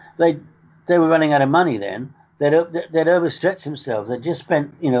 but they were running out of money then. They'd overstretched themselves. They just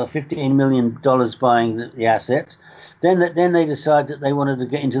spent $15 million buying the assets. Then they decided that they wanted to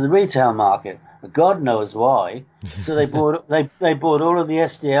get into the retail market. But God knows why. So they bought all of the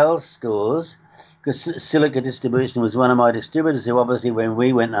SDL stores, because Silica Distribution was one of my distributors who obviously when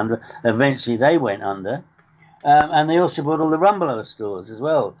we went under, eventually they went under. And they also bought all the Rumbelow stores as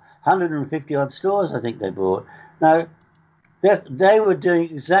well. 150 odd stores I think they bought. Now, they were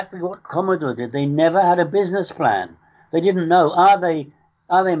doing exactly what Commodore did. They never had a business plan. They didn't know, are they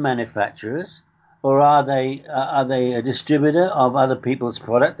manufacturers, or are they a distributor of other people's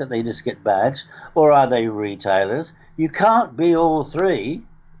product that they just get badged, or are they retailers? You can't be all three.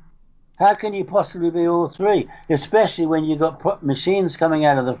 How can you possibly be all three? Especially when you've got machines coming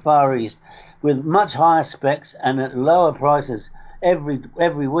out of the Far East with much higher specs and at lower prices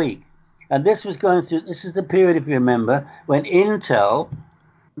every week. And this is the period, if you remember, when Intel,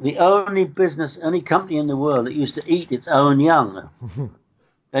 the only company in the world that used to eat its own young.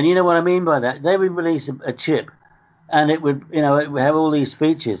 And you know what I mean by that? They would release a chip and it would have all these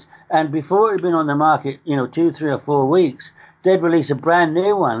features. And before it had been on the market, 2, 3 or 4 weeks, they'd release a brand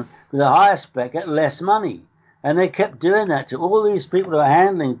new one with a higher spec at less money. And they kept doing that to all these people who are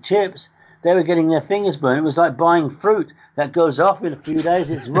handling chips. They were getting their fingers burned. It was like buying fruit that goes off in a few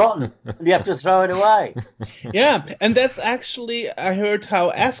days. It's rotten. And you have to throw it away. Yeah, and that's actually, I heard how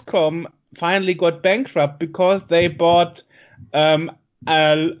Ascom finally got bankrupt because they bought a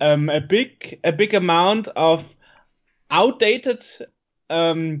big amount of outdated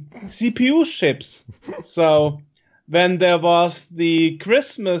CPU chips. So when there was the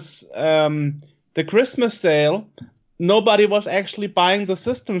Christmas sale, nobody was actually buying the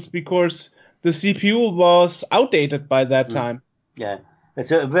systems because the CPU was outdated by that time. Yeah, it's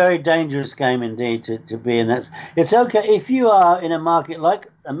a very dangerous game indeed to be in. That it's okay if you are in a market like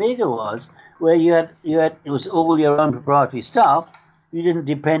Amiga was, where you had it was all your own proprietary stuff. You didn't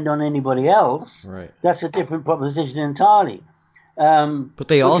depend on anybody else. Right. That's a different proposition entirely. But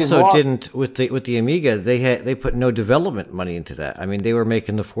they also didn't with the Amiga. They put no development money into that. I mean, they were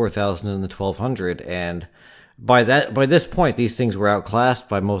making the 4000 and the 1200, and by this point, these things were outclassed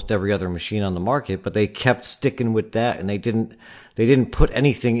by most every other machine on the market. But they kept sticking with that, and they didn't put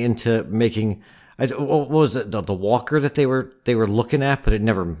anything into making. What was it? The Walker that they were looking at, but it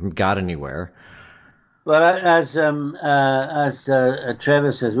never got anywhere. Well, as Trevor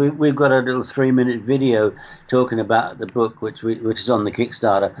says, we've got a little 3-minute video talking about the book, which is on the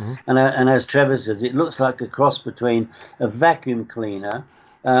Kickstarter, and as Trevor says, it looks like a cross between a vacuum cleaner,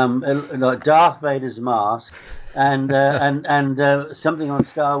 like Darth Vader's mask, and something on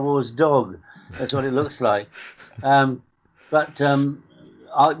Star Wars Dog. That's what it looks like. But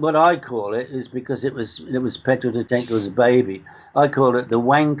what I call it is because it was Petro Tachenko's baby. I call it the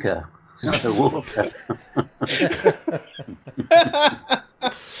wanker. Not the walker.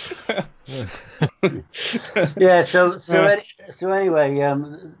 Yeah. So anyway,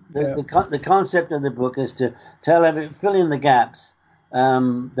 the concept of the book is to fill in the gaps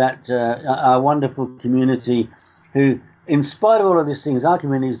that our wonderful community, who, in spite of all of these things, our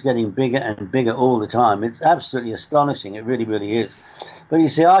community is getting bigger and bigger all the time. It's absolutely astonishing. It really, really is. But you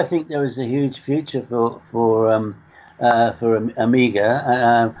see, I think there is a huge future for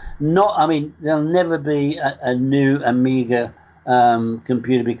Amiga. There'll never be a new Amiga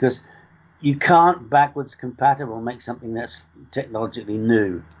computer because you can't backwards compatible make something that's technologically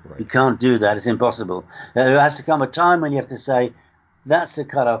new. Right. You can't do that. It's impossible. There has to come a time when you have to say, that's the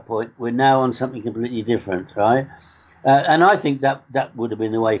cutoff point. We're now on something completely different, right? And I think that would have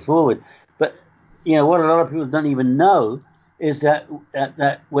been the way forward. But what a lot of people don't even know is that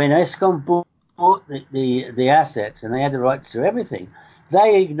when Eskom bought the assets and they had the rights to everything,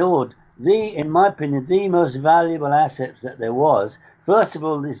 they ignored in my opinion, the most valuable assets that there was. First of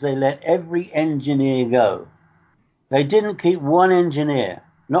all, is they let every engineer go. They didn't keep one engineer,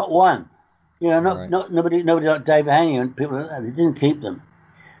 not one. Not nobody like David Haney and people like that. They didn't keep them.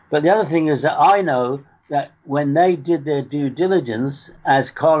 But the other thing is that I know that when they did their due diligence,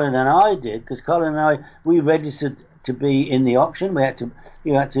 as Colin and I did, because Colin and I, we registered to be in the auction.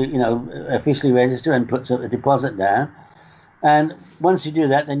 You had to officially register and put a deposit down. And once you do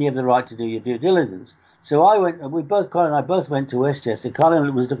that, then you have the right to do your due diligence. So Colin and I both went to Westchester.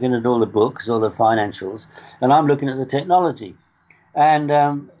 Colin was looking at all the books, all the financials, and I'm looking at the technology. And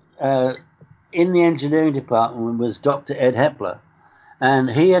in the engineering department was Dr. Ed Hepler. And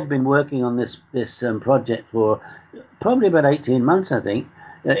he had been working on this project for probably about 18 months, I think,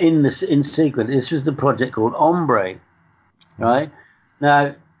 in secret. This was the project called Ombre, right?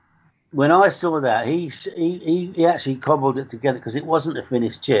 Now, when I saw that, he actually cobbled it together because it wasn't a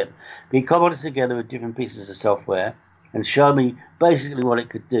finished chip. He cobbled it together with different pieces of software and showed me basically what it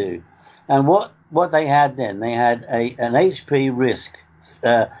could do. And what they had then, they had an HP RISC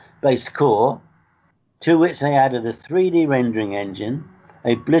based core, to which they added a 3D rendering engine,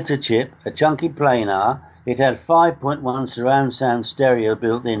 a Blitter chip, a chunky planar. It had 5.1 surround sound stereo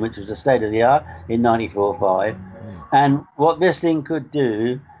built in, which was a state of the art in 94.5. And what this thing could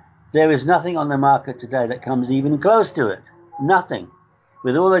do, there is nothing on the market today that comes even close to it. Nothing.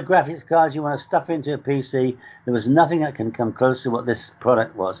 With all the graphics cards you want to stuff into a PC, there was nothing that can come close to what this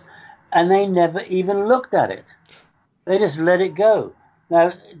product was. And they never even looked at it. They just let it go.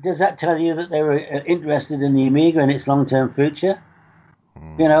 Now, does that tell you that they were interested in the Amiga and its long-term future?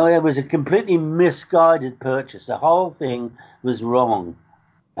 It was a completely misguided purchase. The whole thing was wrong,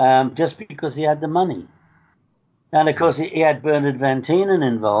 just because he had the money. And, of course, he had Bernard Van Tienen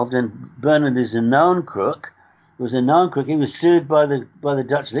involved, and Bernard is a known crook. He was a known crook. He was sued by the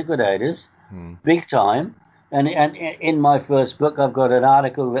Dutch liquidators, big time. And in my first book, I've got an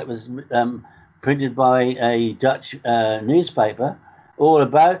article that was printed by a Dutch newspaper, all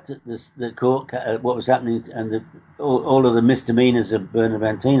about the court, what was happening, and all of the misdemeanors of Bernard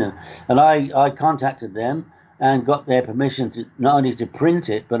Van Tienen. And I contacted them and got their permission to not only to print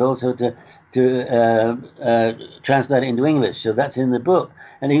it, but also to translate it into English. So that's in the book.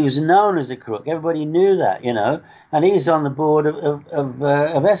 And he was known as a crook. Everybody knew that, And he's on the board of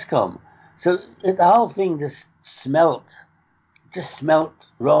Eskom. So the whole thing just smelt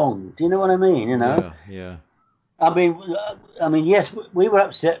wrong. Do you know what I mean? Yeah. I mean, yes, we were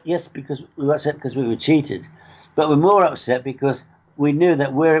upset. Yes, because we were upset because we were cheated, but we're more upset because we knew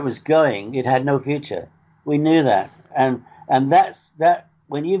that where it was going, it had no future. We knew that, and that's that.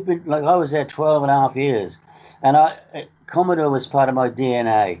 When you've been like I was there 12 and a half years, and Commodore was part of my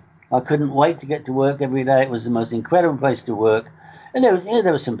DNA. I couldn't wait to get to work every day. It was the most incredible place to work, and there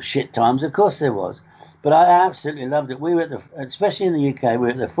was some shit times, of course there was. But I absolutely loved it. We were especially in the UK, we were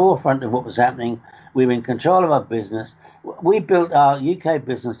at the forefront of what was happening. We were in control of our business. We built our UK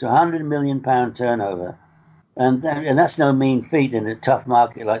business to £100 million turnover. And that's no mean feat in a tough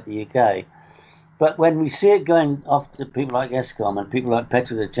market like the UK. But when we see it going off to people like Eskom and people like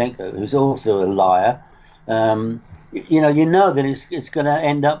Petr Lutsenko, who's also a liar, you know that it's going to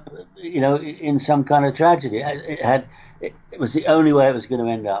end up, in some kind of tragedy. It was the only way it was going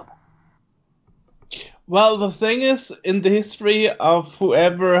to end up. Well, the thing is, in the history of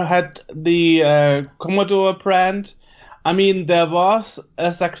whoever had the Commodore brand, I mean, there was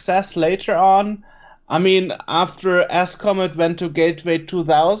a success later on. I mean, after Eskom, it went to Gateway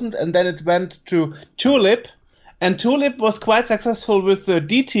 2000, and then it went to Tulip. And Tulip was quite successful with the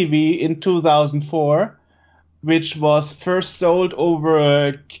DTV in 2004, which was first sold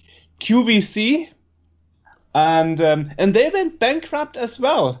over QVC. And they went bankrupt as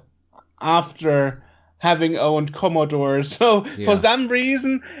well after having owned Commodore. So for some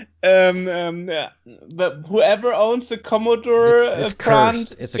reason, whoever owns the Commodore it's brand,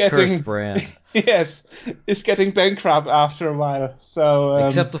 cursed. It's a cursed brand. Yes, it's getting bankrupt after a while. So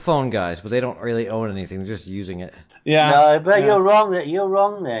except the phone guys, but they don't really own anything. They're just using it. Yeah. No, but you're wrong there. You're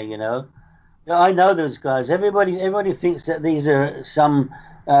wrong there. I know those guys. Everybody thinks that these are some.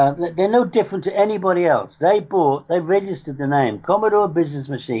 They're no different to anybody else. They registered the name Commodore Business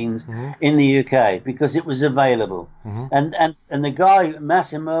Machines in the UK because it was available. And the guy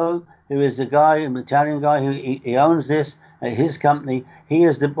Massimo, who is the guy, an Italian guy who he owns this, his company. He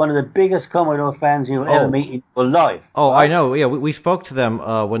is one of the biggest Commodore fans you'll ever meet in your life. Oh, right? I know. Yeah, we spoke to them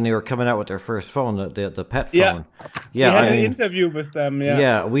when they were coming out with their first phone, the PET phone. Yeah, we had an interview with them. Yeah.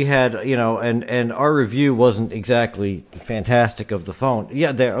 Yeah, we had, and our review wasn't exactly fantastic of the phone.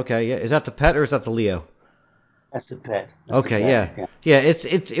 Yeah, there. Okay, yeah. Is that the PET or is that the Leo? That's the PET. Okay, yeah.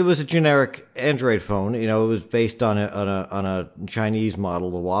 It was a generic Android phone. It was based on a Chinese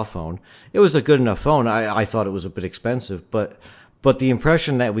model, the Hua phone. It was a good enough phone. I thought it was a bit expensive, but the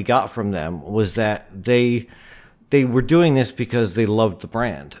impression that we got from them was that they were doing this because they loved the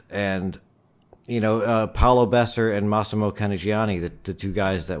brand. And Paolo Besser and Massimo Canigiani, the two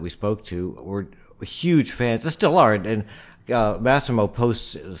guys that we spoke to, were huge fans. They still are, and Massimo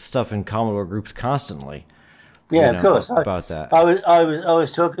posts stuff in Commodore groups constantly. Yeah, of course. About that. I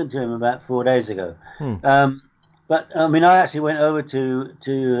was talking to him about 4 days ago. But I mean, I actually went over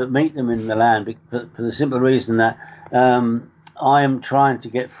to meet them in Milan for the simple reason that I am trying to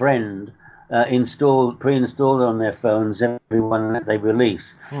get Friend pre-installed on their phones everyone that they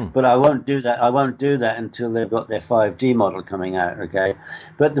release. But I won't do that. I won't do that until they've got their 5G model coming out. Okay.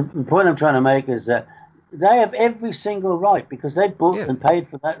 But the point I'm trying to make is that they have every single right, because they bought and paid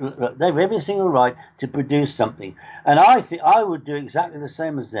for that. They have every single right to produce something, and I think I would do exactly the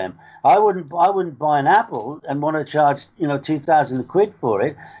same as them. I wouldn't buy an Apple and want to charge 2,000 quid for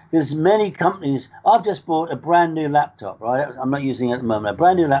it. There's many companies. I've just bought a brand new laptop. Right, I'm not using it at the moment. A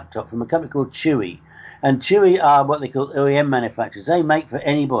brand new laptop from a company called Chewy. And Chewy are what they call OEM manufacturers. They make for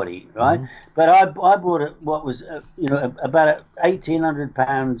anybody, right? But I bought what was about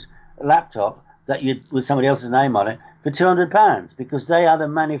 £1,800 laptop that with somebody else's name on it for £200 because they are the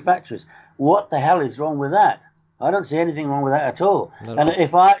manufacturers. What the hell is wrong with that? I don't see anything wrong with that at all.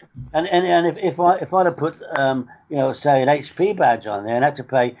 If I'd have put say an HP badge on there and had to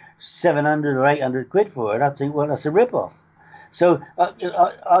pay 700 or 800 quid for it, I'd think, well, that's a rip-off. So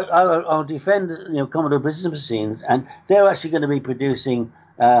I'll defend Commodore Business Machines, and they're actually going to be producing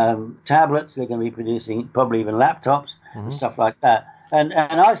tablets. They're going to be producing probably even laptops and stuff like that. And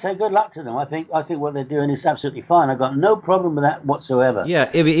I say good luck to them. I think what they're doing is absolutely fine. I've got no problem with that whatsoever. Yeah,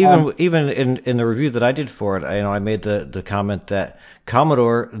 even in the review that I did for it, I made the comment that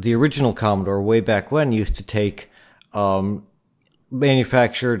Commodore, the original Commodore, way back when, used to take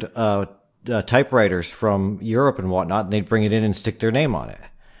manufactured typewriters from Europe and whatnot, and they'd bring it in and stick their name on it.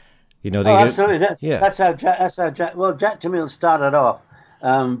 Absolutely. That's how Jack. Well, Jack Tamiel started off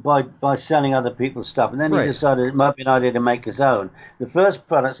by selling other people's stuff, and then he decided it might be an idea to make his own. The first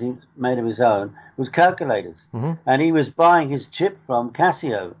products he made of his own was calculators, and he was buying his chip from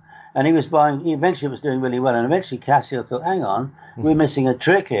Casio, and he eventually was doing really well, and eventually Casio thought, hang on, we're missing a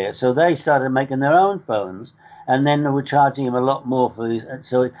trick here, so they started making their own phones, and then they were charging him a lot more for these,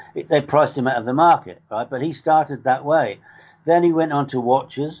 so they priced him out of the market, right? But he started that way. Then he went on to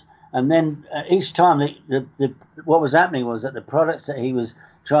watches. And then each time, what was happening was that the products that he was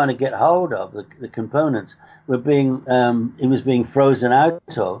trying to get hold of, the components, were he was being frozen out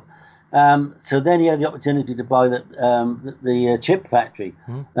of. So then he had the opportunity to buy the chip factory,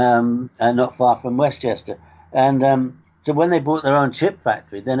 not far from Westchester. And so when they bought their own chip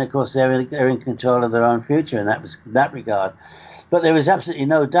factory, then of course they're in control of their own future in that regard. But there was absolutely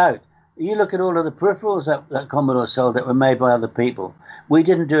no doubt. You look at all of the peripherals that Commodore sold that were made by other people. We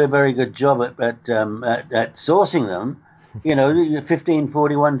didn't do a very good job at sourcing them.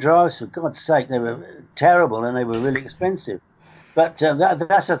 1541 drives, for God's sake, they were terrible and they were really expensive. But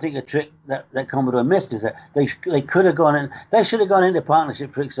that's, I think, a trick that Commodore missed, is that they could have gone in. They should have gone into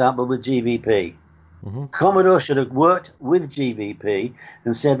partnership, for example, with GVP. Commodore should have worked with GVP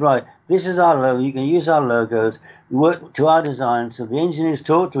and said, right, this is our logo, you can use our logos, work to our design, so the engineers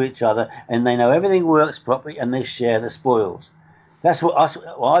talk to each other and they know everything works properly and they share the spoils. That's what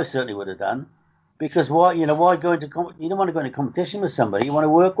I certainly would have done. Because why go into you don't want to go into competition with somebody, you want to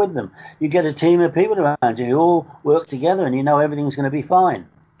work with them. You get a team of people around you who all work together and you know everything's going to be fine.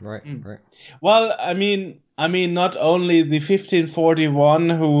 Right. Well, I mean, not only the 1541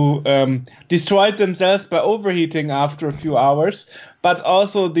 who destroyed themselves by overheating after a few hours, but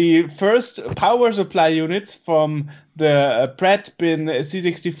also the first power supply units from the Pratt bin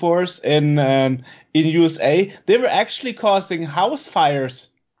C64s in USA. They were actually causing house fires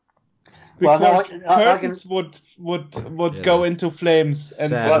because curtains would go into flames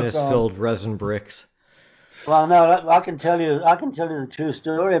and sadness-filled resin bricks. Well, no, I can tell you the true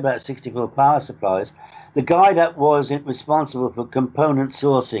story about 64 power supplies. The guy that was responsible for component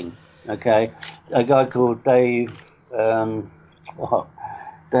sourcing, okay, a guy called David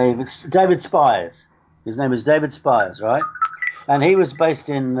Spires. His name is David Spires, right? and he was based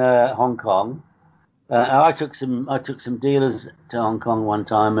in Hong Kong. I took some dealers to Hong Kong one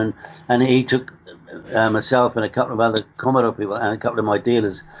time, and he took myself and a couple of other Commodore people and a couple of my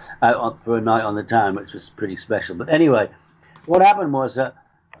dealers out for a night on the town, which was pretty special. But anyway, what happened was that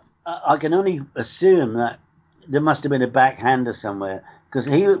I can only assume that there must have been a backhander somewhere, because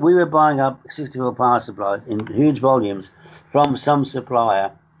we were buying up 64 power supplies in huge volumes from some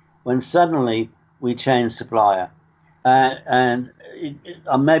supplier when suddenly we changed supplier. And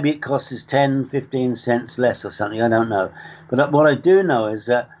maybe it costs us 10, 15 cents less or something, I don't know. But what I do know is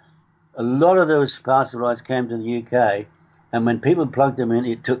that a lot of those power supplies came to the UK, and when people plugged them in,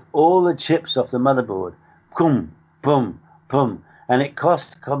 it took all the chips off the motherboard. Boom, boom, boom. And it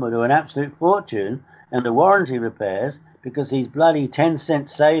cost Commodore an absolute fortune, and the warranty repairs, because these bloody 10-cent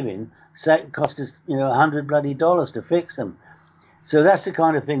saving cost us, $100 bloody dollars to fix them. So that's the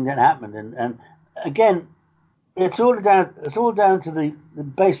kind of thing that happened. And again, it's all down to the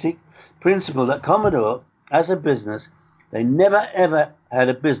basic principle that Commodore, as a business, they never ever had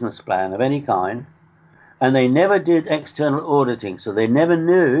a business plan of any kind, and they never did external auditing. So they never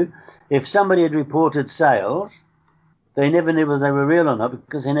knew if somebody had reported sales. They never knew whether they were real or not,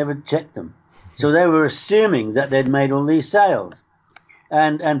 because they never checked them. So they were assuming that they'd made all these sales.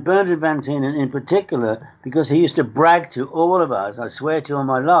 And Bernard Van Tienen in particular, because he used to brag to all of us, I swear to you on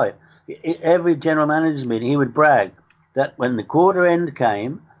my life, every general manager's meeting, he would brag that when the quarter end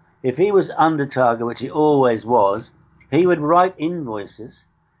came, if he was under target, which he always was, he would write invoices,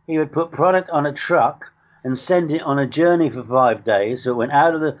 he would put product on a truck and send it on a journey for 5 days, so it went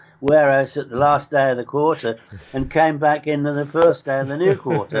out of the warehouse at the last day of the quarter and came back into the first day of the new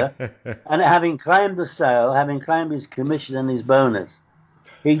quarter, and having claimed the sale, having claimed his commission and his bonus.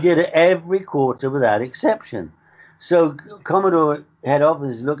 He did it every quarter without exception. So Commodore head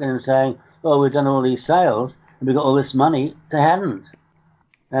office is looking and saying, oh, we've done all these sales and we've got all this money. They hadn't.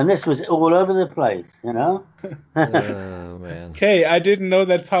 And this was all over the place, Oh, man. Okay, I didn't know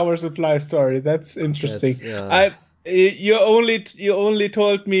that power supply story. That's interesting. You only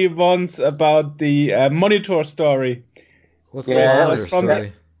told me once about the monitor story. What's the monitor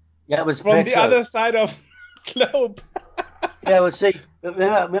story? It was from the other side of the globe. Yeah, well, see,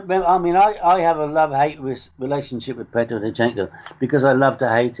 I mean, I have a love-hate relationship with Petro Lutsenko because I love to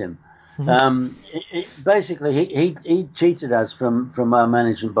hate him. Basically, he cheated us from our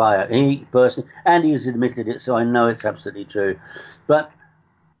management buyer. He personally, and he's admitted it, so I know it's absolutely true. But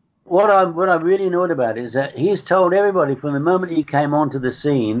what I really know about it is that he's told everybody from the moment he came onto the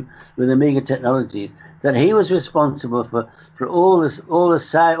scene with Amiga Technologies that he was responsible for all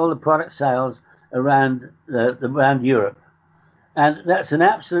the product sales around Europe. And that's an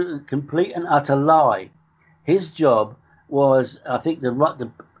absolute, complete and utter lie. His job was, I think the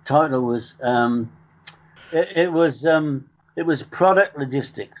title was, it was product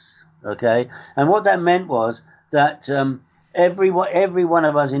logistics, okay? And what that meant was that every one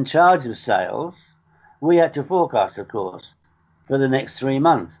of us in charge of sales, we had to forecast, of course, for the next 3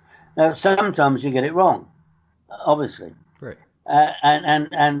 months. Now, sometimes you get it wrong, obviously. Right.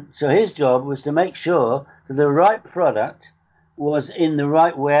 And so his job was to make sure that the right product was in the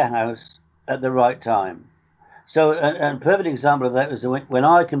right warehouse at the right time. So a perfect example of that was when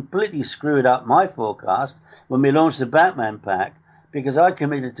I completely screwed up my forecast when we launched the Batman pack, because I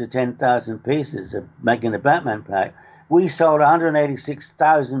committed to 10,000 pieces of making the Batman pack. We sold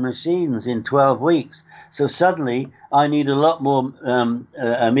 186,000 machines in 12 weeks. So suddenly I need a lot more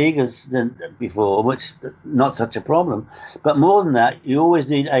Amigas than before, which not such a problem. But more than that, you always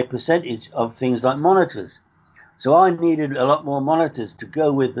need a percentage of things like monitors. So I needed a lot more monitors to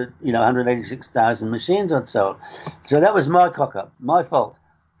go with the 186,000 machines I'd sold. So that was my cock-up, my fault.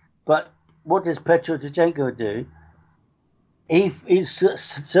 But what does Petro Lutsenko do? He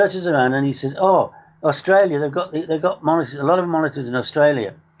searches around and he says, oh, Australia, they've got monitors, a lot of monitors in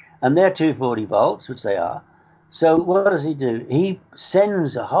Australia, and they're 240 volts, which they are. So what does he do? He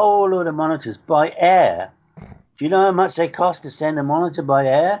sends a whole load of monitors by air. Do you know how much they cost to send a monitor by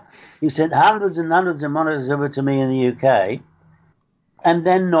air? He sent hundreds and hundreds of monitors over to me in the UK, and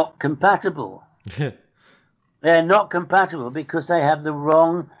they're not compatible. They're not compatible because they have the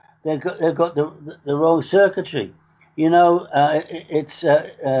wrong. They've got the wrong circuitry. It's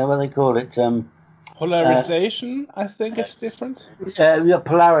what they call it. Polarization, I think it's different.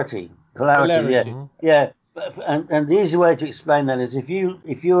 Polarity. Polarity. Yeah. And the easy way to explain that is if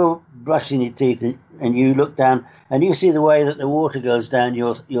you're brushing your teeth and you look down and you see the way that the water goes down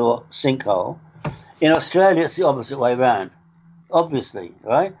your sinkhole. In Australia, it's the opposite way around, obviously,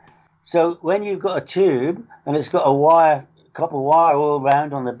 right? So when you've got a tube and it's got a copper wire all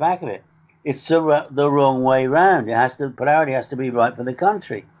around on the back of it, it's the wrong way round. Priority has to be right for the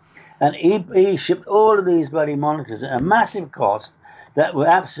country. And he shipped all of these bloody monitors at a massive cost that were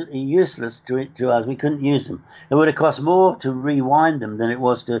absolutely useless to us. We couldn't use them. It would have cost more to rewind them than it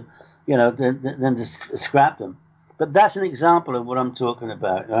was to, than to scrap them. But that's an example of what I'm talking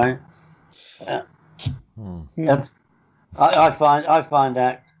about, right? I find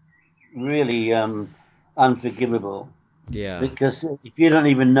that really unforgivable. Yeah. Because if you don't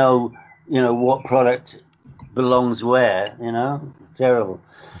even know, what product belongs where, terrible.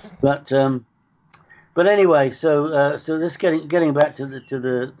 But anyway, so just getting back to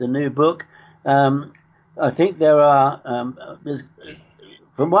the new book, I think there are,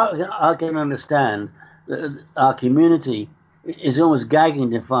 from what I can understand, our community is almost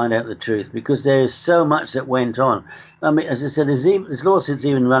gagging to find out the truth because there is so much that went on. I mean, as I said, there's lawsuits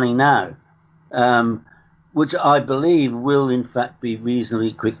even running now, which I believe will in fact be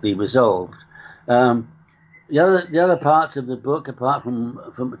reasonably quickly resolved. The other parts of the book, apart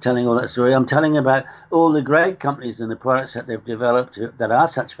from telling all that story, I'm telling about all the great companies and the products that they've developed that are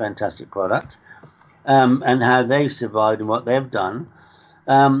such fantastic products, and how they've survived and what they've done.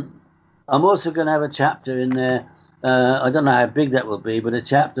 I'm also going to have a chapter in there. I don't know how big that will be, but a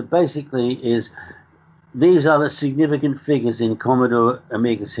chapter basically is these are the significant figures in Commodore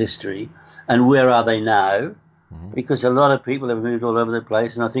Amiga's history, and where are they now? Because a lot of people have moved all over the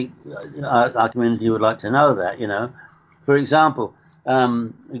place, and I think our community would like to know that. For example,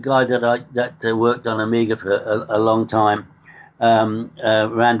 a guy that worked on Amiga for a long time,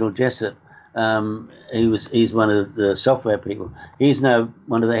 Randall Jessup. He's one of the software people. He's now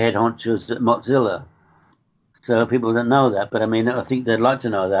one of the head honchos at Mozilla. So people don't know that, but I mean, I think they'd like to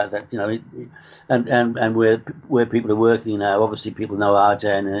know that and where people are working now. Obviously, people know RJ,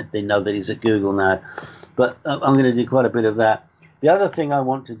 and they know that he's at Google now. But I'm going to do quite a bit of that. The other thing I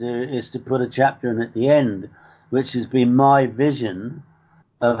want to do is to put a chapter in at the end, which has been my vision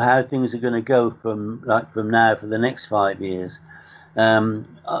of how things are going to go from now for the next 5 years.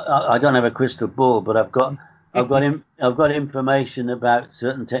 I don't have a crystal ball, but I've got information about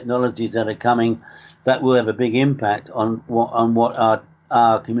certain technologies that are coming that will have a big impact on what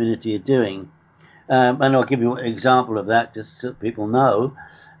our community are doing. And I'll give you an example of that just so people know.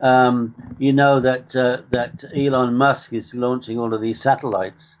 That Elon Musk is launching all of these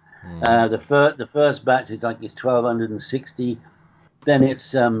satellites. The first batch is 1,260, then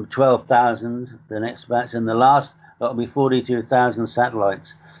it's 12,000 the next batch, and the last that'll be 42,000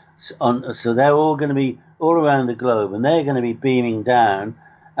 satellites. So they're all going to be all around the globe, and they're going to be beaming down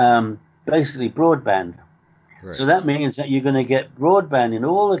basically broadband. Right. So that means that you're going to get broadband in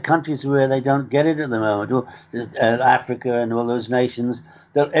all the countries where they don't get it at the moment, Africa and all those nations.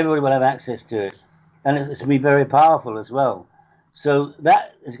 Everybody will have access to it, and it's going to be very powerful as well. So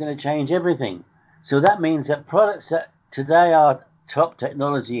that is going to change everything. So that means that products that today are top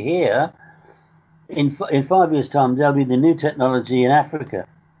technology here, in 5 years' time, there'll be the new technology in Africa.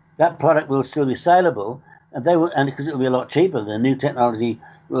 That product will still be saleable, and because it'll be a lot cheaper. The new technology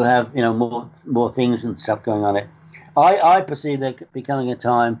will have more things and stuff going on it. I perceive there becoming a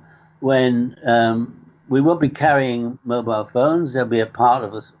time when we won't be carrying mobile phones. They'll be a part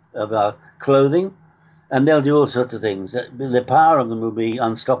of our clothing, and they'll do all sorts of things. The power of them will be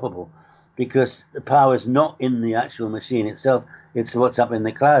unstoppable because the power is not in the actual machine itself. It's what's up in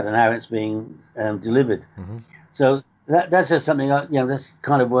the cloud and how it's being delivered. Mm-hmm. So that's just something, that's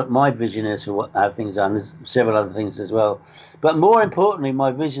kind of what my vision is for how things are. And there's several other things as well. But more importantly,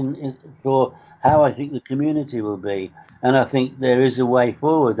 my vision is for how I think the community will be. And I think there is a way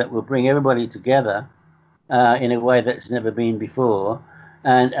forward that will bring everybody together in a way that's never been before.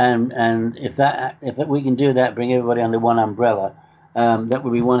 And if we can do that, bring everybody under one umbrella, that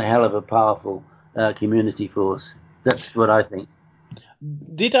would be one hell of a powerful community force. That's what I think.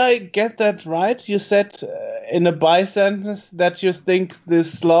 Did I get that right? You said in a by sentence that you think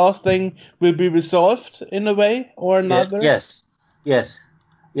this law thing will be resolved in a way or another? Yes.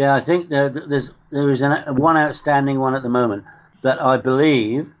 Yeah, I think there is one outstanding one at the moment that I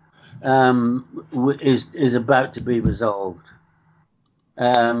believe is about to be resolved.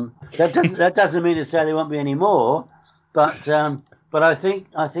 That doesn't mean to say there won't be any more, but I think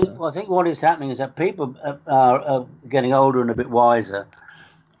what is happening is that people are getting older and a bit wiser,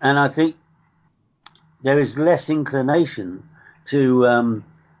 and I think there is less inclination to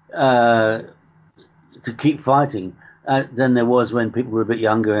keep fighting than there was when people were a bit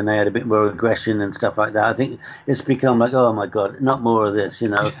younger and they had a bit more aggression and stuff like that. I think it's become like, oh my God, not more of this,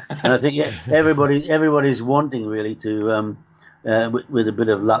 And I think everybody's wanting really to, with a bit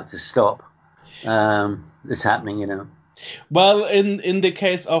of luck, to stop this happening, Well, in the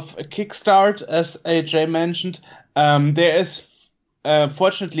case of Kickstart, as AJ mentioned, there is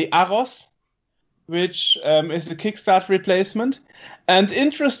fortunately Aros, which is a Kickstart replacement. And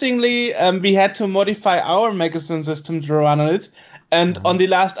interestingly, we had to modify our magazine system to run on it. And on the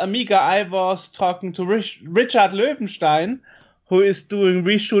last Amiga, I was talking to Richard Löwenstein, who is doing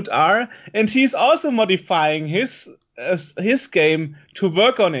Reshoot R, and he's also modifying his game to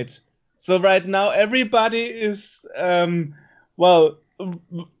work on it. So right now, everybody is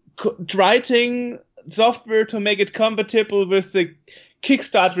writing software to make it compatible with the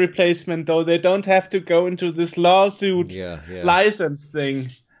Kickstart replacement, though they don't have to go into this lawsuit license thing.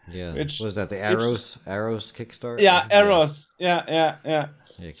 Yeah. Was that the Aros Kickstart? Yeah, Aros. Yeah.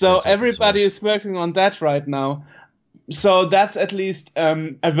 So everybody is working on that right now. So that's at least a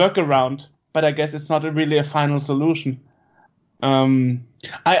workaround, but I guess it's not really a final solution.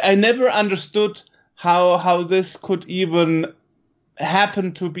 I never understood how this could even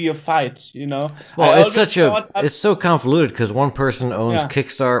happen to be a fight, you know. Well, it's so convoluted because one person owns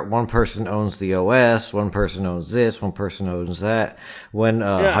Kickstart, one person owns the OS, one person owns this, one person owns that. When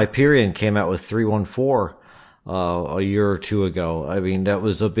Hyperion came out with 314 a year or two ago, I mean that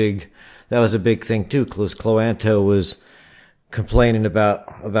was a big thing too. Cloanto was complaining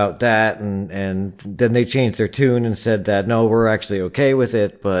about that, and then they changed their tune and said that no, we're actually okay with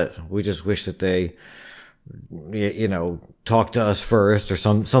it, but we just wish that they talk to us first or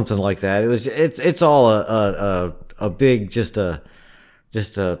something like that. It's all a big just a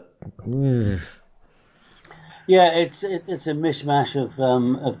it's a mishmash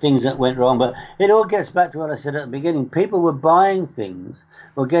of things that went wrong, but it all gets back to what I said at the beginning. People were buying things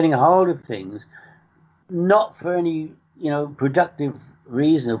or getting a hold of things not for any productive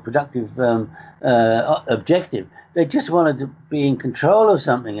reason or productive objective. They just wanted to be in control of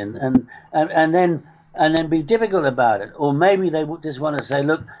something and then be difficult about it. Or maybe they would just want to say,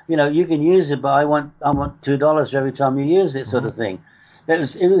 look, you can use it, but I want $2 every time you use it, sort of thing.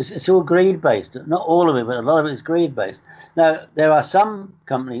 It's all greed based. Not all of it, but a lot of it is greed based. Now there are some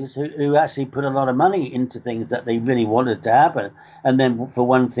companies who actually put a lot of money into things that they really wanted to happen, and then for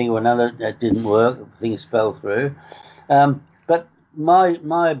one thing or another that didn't work, things fell through. But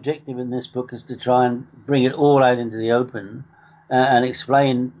my objective in this book is to try and bring it all out into the open and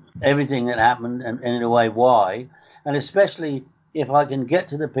explain everything that happened and in a way why, and especially if I can get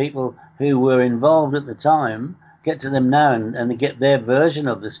to the people who were involved at the time, get to them now and get their version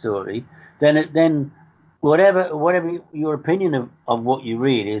of the story, then whatever your opinion of what you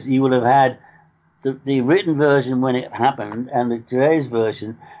read is, you will have had the written version when it happened and today's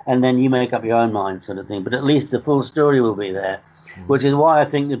version, and then you make up your own mind, sort of thing. But at least the full story will be there, which is why I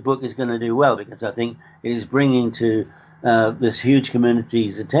think the book is going to do well, because I think it is bringing to this huge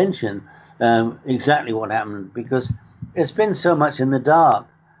community's attention exactly what happened, because it's been so much in the dark.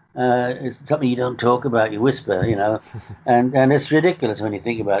 It's something you don't talk about, you whisper, and it's ridiculous when you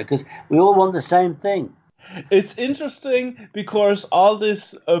think about it, because we all want the same thing. It's interesting because all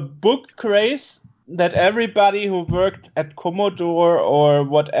this book craze that everybody who worked at Commodore or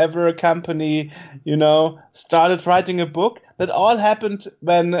whatever company, started writing a book, that all happened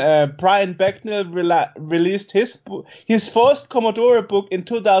when Brian Becknell released his first Commodore book in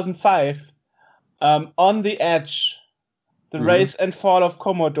 2005, On the Edge. The Rise and Fall of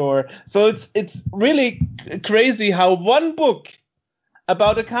Commodore. So it's really crazy how one book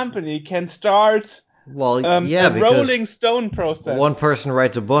about a company can start a Rolling Stone process. One person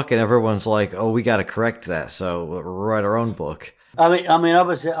writes a book and everyone's like, "Oh, we got to correct that, so we'll write our own book." I mean,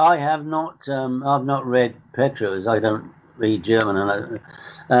 obviously, I have not. I've not read Petro's. I don't read German,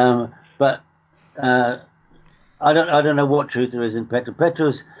 but I don't know what truth there is in Petro.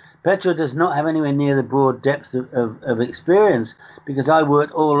 Petro does not have anywhere near the broad depth of experience, because I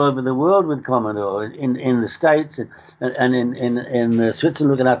worked all over the world with Commodore, in the States and in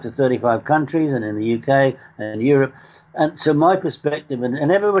Switzerland, looking after 35 countries, and in the UK and Europe. And so my perspective,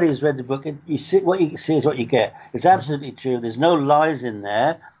 and everybody who's read the book, you see what you see is what you get. It's absolutely true. There's no lies in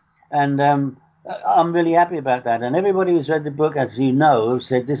there, and I'm really happy about that. And everybody who's read the book, as you know,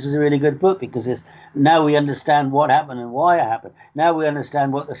 said this is a really good book, because now we understand what happened and why it happened. Now we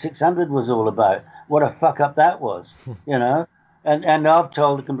understand what the 600 was all about. What a fuck up that was, And I've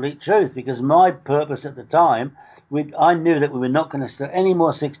told the complete truth, because my purpose at the time, I knew that we were not going to sell any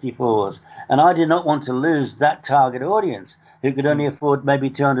more 64s, and I did not want to lose that target audience who could only afford maybe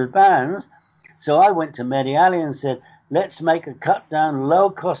 £200. So I went to Mediali and said, let's make a cut down, low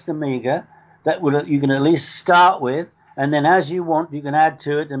cost Amiga that you can at least start with, And then as you want, you can add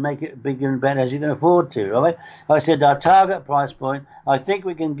to it and make it bigger and better as you can afford to, right? I said our target price point, I think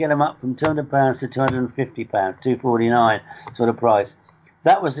we can get them up from £200 to £250, £249 sort of price.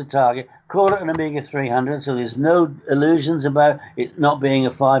 That was the target. Call it an Amiga 300, so there's no illusions about it not being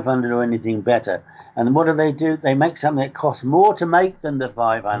a 500 or anything better. And what do? They make something that costs more to make than the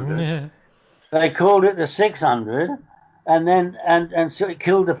 500. Yeah. They called it the 600, and then and so it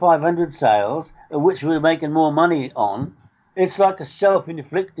killed the 500 sales, which we were making more money on. It's like a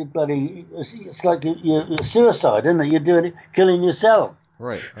self-inflicted bloody. It's like you're suicide, isn't it? You're doing it, killing yourself.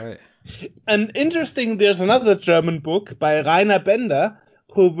 Right. And interesting, there's another German book by Rainer Bender,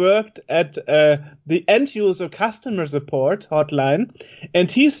 who worked at the end-user customer support hotline,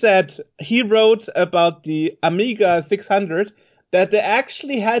 and he said he wrote about the Amiga 600 that they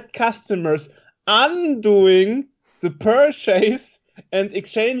actually had customers undoing the purchase and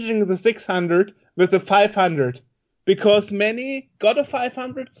exchanging the 600 with the 500, because many got a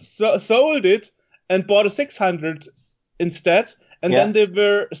 500, sold it, and bought a 600 instead, and then they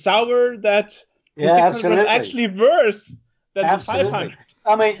were sour that the 600 was actually worse than the 500.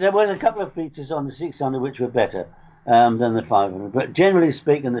 I mean, there were a couple of features on the 600 which were better than the 500, but generally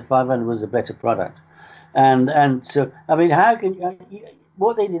speaking, the 500 was a better product. And so, I mean, how can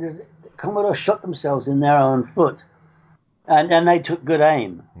what they did is Commodore shot themselves in their own foot, and they took good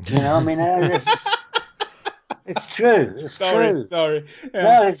aim. You know, I mean, it's true. It's true. Sorry. Yeah.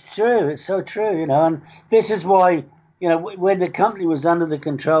 No, it's true. It's so true. You know, and this is why, you know, when the company was under the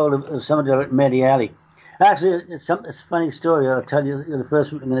control of somebody like Mediali. Actually, it's a funny story. I'll tell you. You're the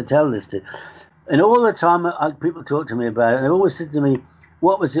first one I'm going to tell this to. And all the time, people talk to me about it, and they always said to me,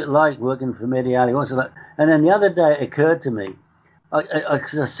 "What was it like working for Mediali? What's it like?" And then the other day, it occurred to me,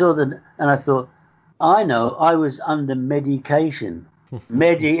 because I saw that, and I thought, I know, I was under medication.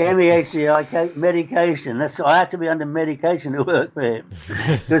 M-E-H-C-I-K, medication. That's I had to be under medication to work for him.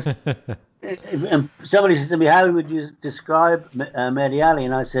 Because and somebody said to me, "How would you describe Mediali?"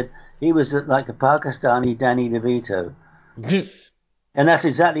 And I said, he was like a Pakistani Danny DeVito. And that's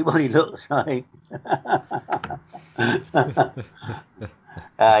exactly what he looks like.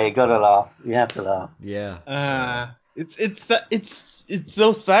 You got to laugh. You have to laugh. Yeah. It's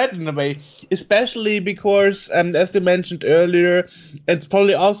so sad in a way, especially because, as you mentioned earlier, and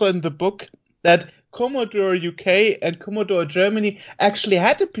probably also in the book, that Commodore UK and Commodore Germany actually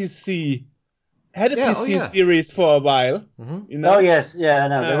had a PC series for a while. Mm-hmm. You know? Oh yes, yeah,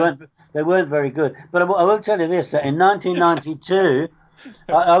 no, they weren't very good. But I will tell you this: that in 1992,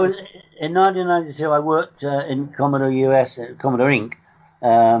 I was in 1992. I worked in Commodore US, Commodore Inc.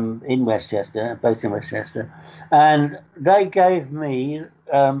 In Westchester, based in Westchester, and they gave me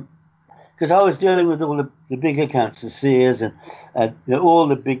because I was dealing with all the big accounts, the Sears and all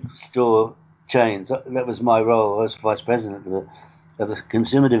the big store chains. That was my role. I was vice president of the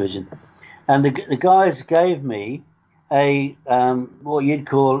consumer division, and the guys gave me a what you'd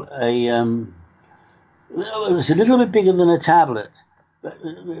call it was a little bit bigger than a tablet, but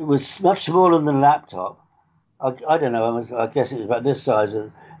it was much smaller than a laptop. I don't know. I guess it was about this size,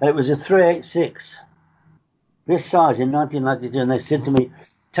 and it was a 386. This size in 1992, and they said to me,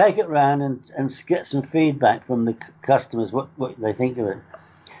 "Take it round and get some feedback from the customers, what they think of it."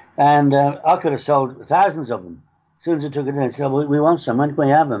 And I could have sold thousands of them. As soon as I took it in, I said, "We want some. When can we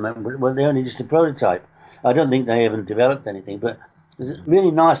have them?" Well, they're only just a prototype. I don't think they even developed anything, but it was a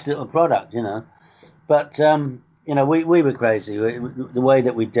really nice little product, you know. But you know, we were crazy the way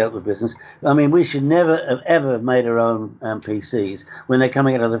that we dealt with business. I mean, we should never have ever made our own PCs when they're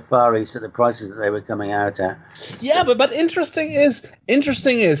coming out of the Far East at the prices that they were coming out at. Yeah, but interesting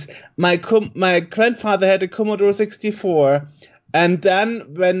is my grandfather had a Commodore 64, and then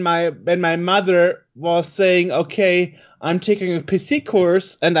when my mother was saying, "Okay, I'm taking a PC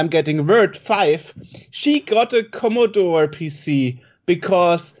course and I'm getting Word 5," she got a Commodore PC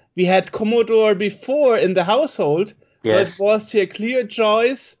because we had Commodore before in the household, yes. But it was a clear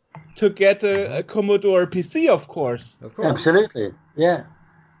choice to get a Commodore PC, of course. Absolutely, yeah,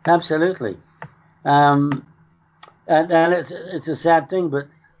 absolutely. And it's a sad thing, but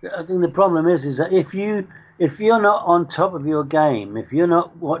I think the problem is that if you're not on top of your game, if you're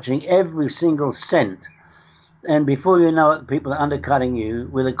not watching every single cent, and before you know it, people are undercutting you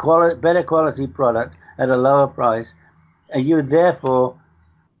with a better quality product at a lower price, and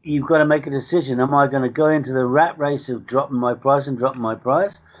you've got to make a decision. Am I going to go into the rat race of dropping my price,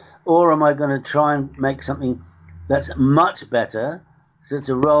 or am I going to try and make something that's much better? So it's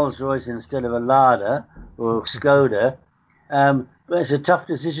a Rolls Royce instead of a Lada or a Skoda. But it's a tough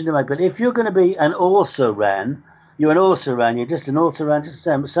decision to make. But if you're going to be an also-ran, you're just an also-ran, just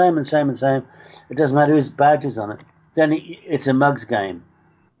the same. It doesn't matter whose badge is on it. then it's a mugs game,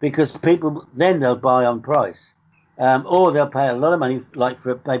 because people then they'll buy on price, or they'll pay a lot of money, like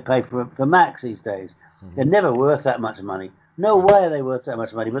they pay for Macs these days. They're never worth that much money. No way are they worth that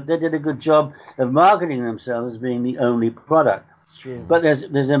much money, but they did a good job of marketing themselves as being the only product. Sure. But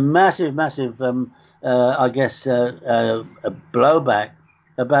there's a massive I guess a blowback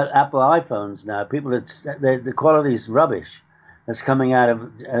about Apple iPhones now. People, the quality is rubbish. That's coming out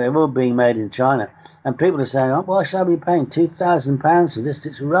of they're all being made in China, and people are saying, "Oh, why should I be paying £2,000 for this?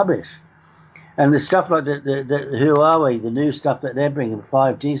 It's rubbish." And the stuff like the Huawei, the new stuff that they're bringing,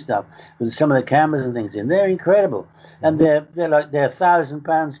 5G stuff, with some of the cameras and things in, they're incredible, and they're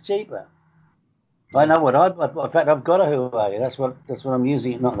 £1,000 cheaper. I know what in fact I've got a Huawei. That's what I'm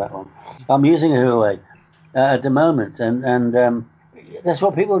using. Not that one. I'm using a Huawei at the moment, and that's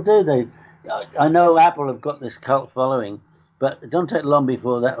what people do. I know Apple have got this cult following, but it don't take long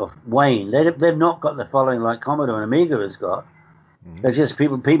before that will wane. They've not got the following like Commodore and Amiga has got. It's just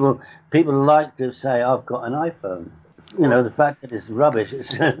people like to say, I've got an iPhone. You know, the fact that it's rubbish.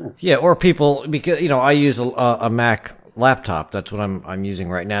 It's yeah, or people, because I use a Mac laptop. That's what I'm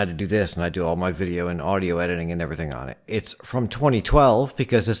using right now to do this, and I do all my video and audio editing and everything on it. It's from 2012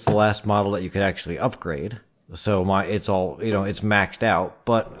 because it's the last model that you could actually upgrade. So it's all it's maxed out.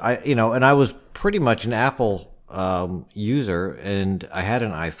 But I was pretty much an Apple user, and I had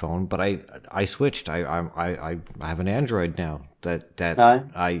an iPhone, but I switched. I have an Android now that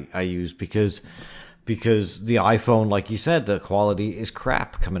I use because the iPhone, like you said, the quality is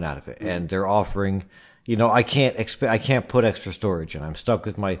crap coming out of it, and they're offering, I can't put extra storage in. I'm stuck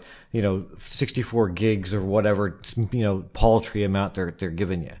with my 64 gigs or whatever paltry amount they're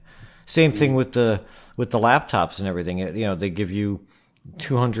giving you. Same thing with the laptops and everything. They give you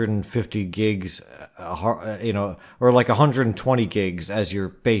 250 gigs, or like 120 gigs as your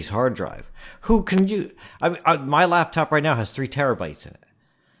base hard drive. Who can you? My laptop right now has 3 terabytes in it.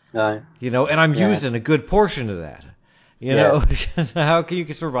 Right. And I'm using a good portion of that. Because how can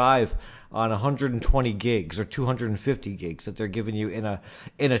you survive on 120 gigs or 250 gigs that they're giving you in a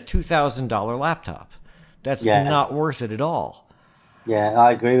 $2,000 laptop? That's not worth it at all. Yeah,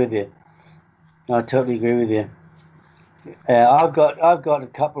 I agree with you. I totally agree with you. I've got a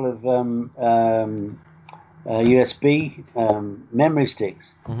couple of USB memory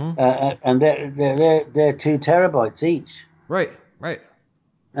sticks, and they're 2 terabytes each. Right.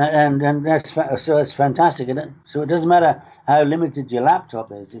 And that's fantastic. And so it doesn't matter how limited your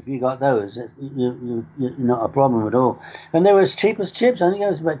laptop is. If you got those, you're not a problem at all. And they were as cheap as chips. I think it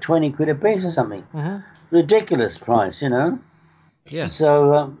was about 20 quid a piece or something. Ridiculous price, Yeah.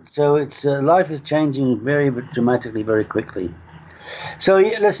 So it's life is changing very dramatically, very quickly. So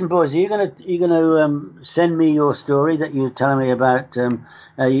listen, boys, are you gonna send me your story that you were telling me about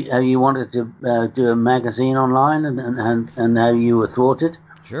how you wanted to do a magazine online and how you were thwarted?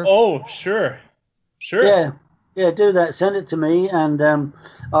 Sure. Oh, sure. Yeah, do that. Send it to me, and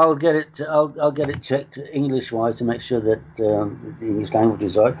I'll get it. I'll get it checked English-wise to make sure that the English language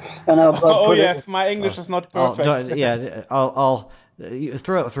is right. And I'll put yes, my English is not perfect. I'll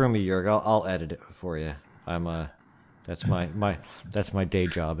throw it through me, Jörg. I'll edit it for you. That's my day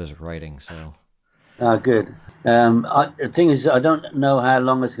job is writing. So. Good. The thing is, I don't know how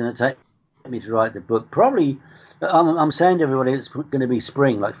long it's going to take me to write the book. Probably. I'm saying to everybody it's going to be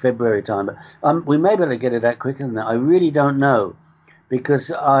spring, like February time, but we may be able to get it out quicker than that. I really don't know,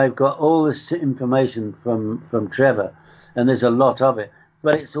 because I've got all this information from Trevor, and there's a lot of it,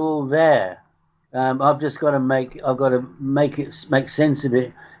 but it's all there. I've just got to make sense of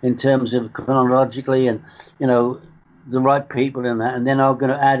it in terms of chronologically, and the right people in that, and then I'm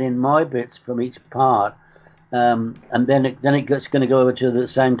going to add in my bits from each part. And then it's going to go over to the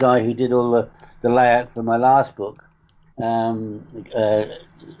same guy who did all the layout for my last book.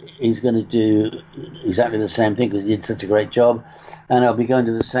 He's going to do exactly the same thing because he did such a great job. And I'll be going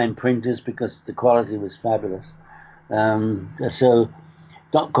to the same printers because the quality was fabulous. So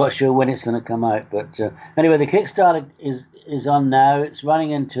not quite sure when it's going to come out. But anyway, the Kickstarter is on now. It's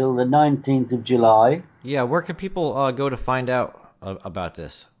running until the 19th of July. Yeah, where can people go to find out about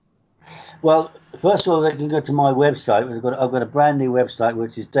this? Well, first of all, they can go to my website. I've got a brand new website,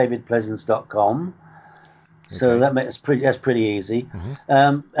 which is davidpleasance.com. Okay. So that's pretty easy.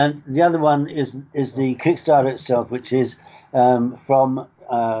 And the other one is the Kickstarter itself, which is from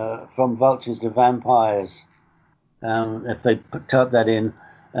vultures to vampires. If they type that in,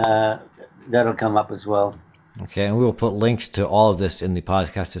 that'll come up as well. Okay, and we will put links to all of this in the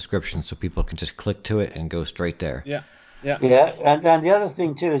podcast description so people can just click to it and go straight there. Yeah, and the other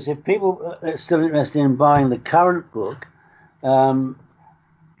thing too is if people are still interested in buying the current book,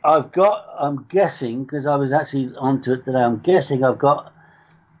 I'm guessing, because I was actually onto it today, I'm guessing I've got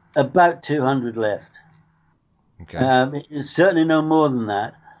about 200 left. Okay. It's certainly no more than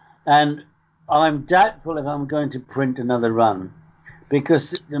that. And I'm doubtful if I'm going to print another run,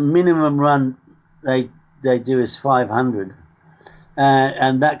 because the minimum run they do is 500.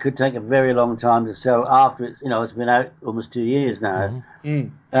 And that could take a very long time to sell after it's been out almost 2 years now.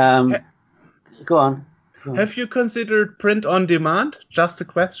 Mm-hmm. Go on. Have you considered print on demand? Just a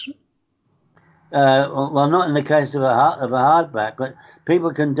question. Well, not in the case of a hardback, but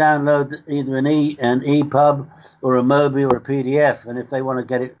people can download either an EPUB or a MOBI or a PDF, and if they want to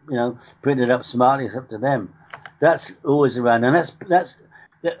get it, printed up smartly, it's up to them. That's always around, and that's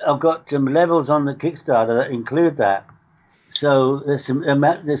I've got some levels on the Kickstarter that include that. So there's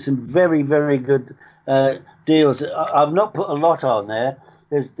some very, very good deals. I've not put a lot on there.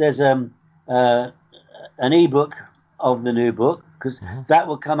 There's an ebook of the new book, because that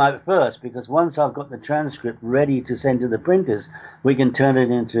will come out first, because once I've got the transcript ready to send to the printers, we can turn it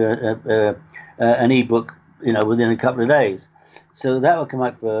into an ebook, within a couple of days. So that will come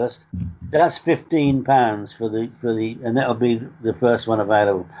out first. That's £15 for the, and that'll be the first one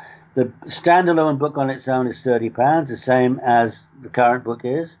available. The standalone book on its own is £30, the same as the current book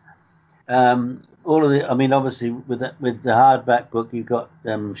is. Obviously with the hardback book, you've got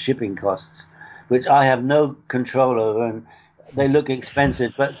shipping costs, which I have no control over, and they look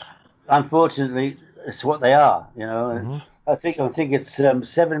expensive, but unfortunately, it's what they are. I think it's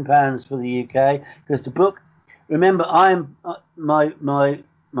 £7 for the UK, because the book. Remember, I'm my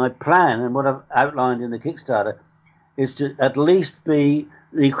plan and what I've outlined in the Kickstarter is to at least be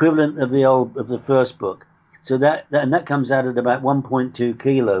the equivalent of the first book. So that comes out at about 1.2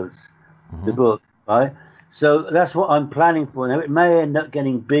 kilos, the book, right? So that's what I'm planning for. Now, it may end up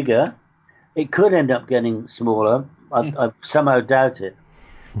getting bigger. It could end up getting smaller. I somehow doubt it.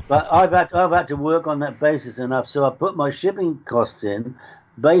 But I've had to work on that basis enough. So I put my shipping costs in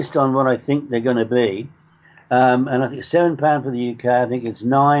based on what I think they're going to be. And I think £7 for the UK. I think it's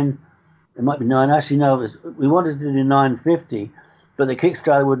 £9. It might be £9. Actually, no. We wanted to do £9.50, but the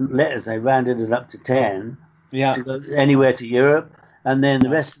Kickstarter wouldn't let us. They rounded it up to 10. Yeah. To go anywhere to Europe, and then the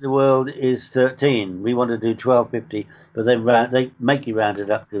rest of the world is 13. We want to do £12.50, but they make you round it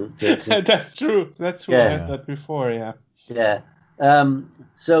up to 13. That's true. That's true. Yeah. I had that before. Yeah. Yeah.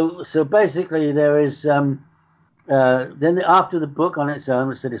 So basically, there is then after the book on its own,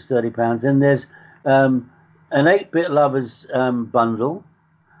 which is £30, then there's an 8-bit lovers bundle,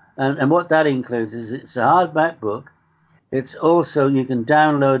 and what that includes is it's a hardback book. It's also, you can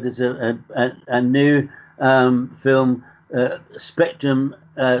download as a new film, Spectrum.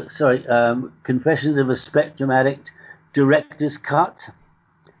 Confessions of a Spectrum Addict director's cut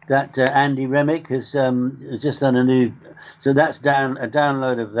that Andy Remick has just done a new. So that's a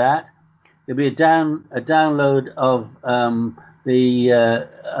download of that. There'll be a download of the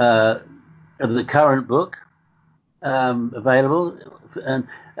current book available,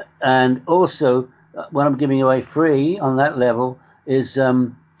 and also what I'm giving away free on that level is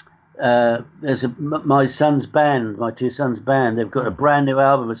there's my son's band, my two sons' band. They've got a brand new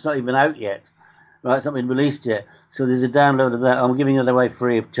album. It's not even out yet, right? It's not been released yet. So there's a download of that. I'm giving it away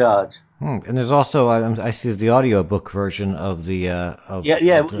free of charge. And there's also I see the audiobook version of the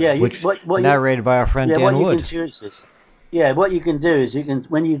which narrated by our friend Dan Wood. You can choose is, what you can do is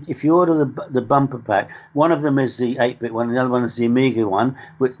if you order the bumper pack, one of them is the 8-bit one, and the other one is the Amiga one.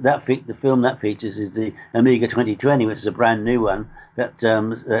 Which the film that features is the Amiga 2020, which is a brand new one that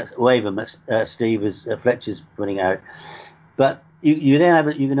Waver Steve Fletcher's putting out. But you then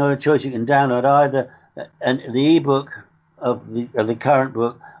you can have a choice. You can download either the ebook of the current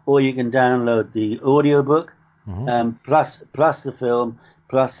book, or you can download the audio book, plus the film,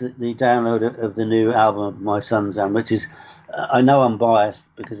 plus the download of the new album of my son's album, which is, I know I'm biased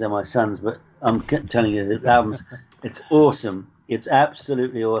because they're my sons, but I'm telling you, the album's, it's awesome. It's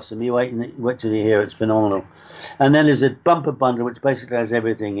absolutely awesome. You wait till you hear it. It's phenomenal. And then there's a bumper bundle, which basically has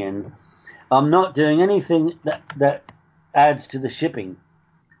everything in. I'm not doing anything that adds to the shipping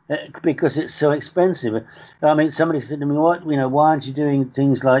because it's so expensive. I mean, somebody said to me, why aren't you doing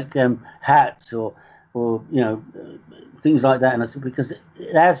things like hats or things like that? And I said, because it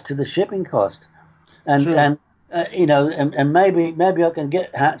adds to the shipping cost. And maybe I can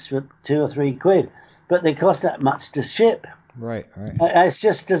get hats for £2 or £3, but they cost that much to ship. Right. It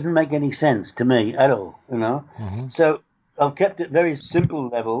just doesn't make any sense to me at all, So I've kept it very simple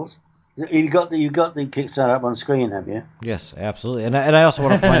levels. You've got the Kickstarter up on screen, have you? Yes, absolutely. And I also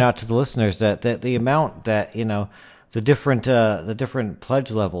want to point out to the listeners that the amount that the different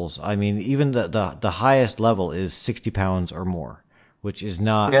pledge levels. I mean, even the highest level is £60 or more, which is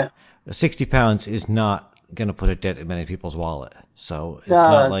not Yeah. £60 is not going to put a dent in many people's wallet. So it's No,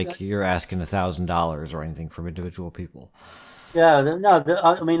 not like you're asking $1,000 or anything from individual people. Yeah,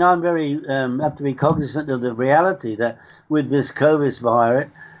 I mean, I'm very have to be cognizant of the reality that with this COVID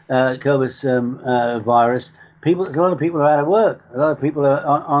virus, a lot of people are out of work. A lot of people are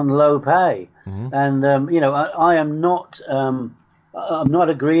on low pay, and I am not. I'm not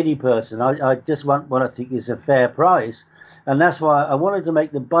a greedy person. I just want what I think is a fair price, and that's why I wanted to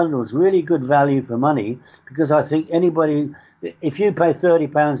make the bundles really good value for money, because I think anybody. If you pay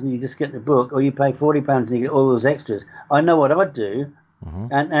 £30 and you just get the book, or you pay £40 and you get all those extras, I know what I'd do,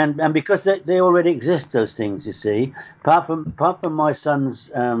 and because they already exist, those things, you see. Apart from my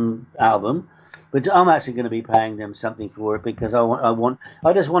son's album, but I'm actually going to be paying them something for it, because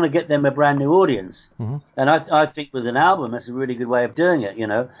I just want to get them a brand new audience, and I think with an album that's a really good way of doing it.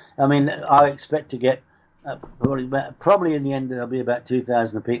 I mean, I expect to get probably in the end there'll be about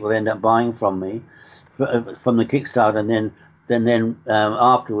 2,000 people that end up buying from me from the Kickstarter, and then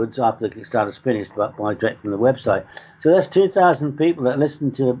afterwards, after the Kickstarter's finished, but buy direct from the website. So that's 2,000 people that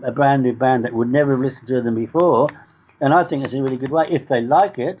listen to a brand new band that would never have listened to them before, and I think it's a really good way. If they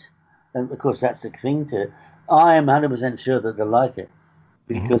like it, and of course that's the thing to it, I am 100% sure that they'll like it,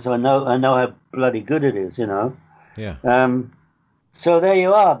 because I know how bloody good it is, Yeah. So there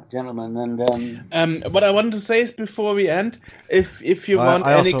you are, gentlemen, and what I wanted to say is, before we end, if you want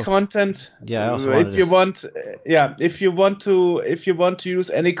any content, if you want to use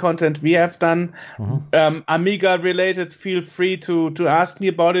any content we have done, Amiga related, feel free to ask me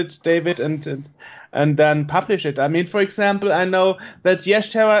about it, David, and then publish it. I mean, for example, I know that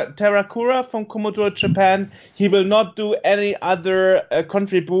Yash Terakura from Commodore Japan, he will not do any other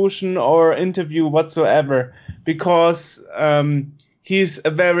contribution or interview whatsoever, because he's a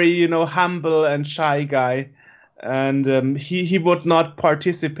very, humble and shy guy, and he would not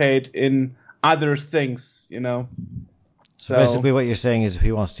participate in other things, So basically what you're saying is, if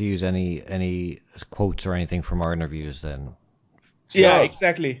he wants to use any quotes or anything from our interviews, then... Yeah,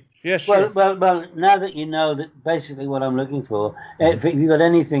 exactly. Yeah, sure. Well, now that you know that basically what I'm looking for, if you've got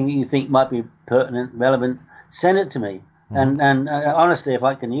anything that you think might be pertinent, relevant, send it to me. And honestly, if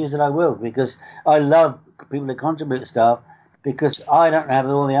I can use it, I will, because I love people to contribute stuff, because I don't have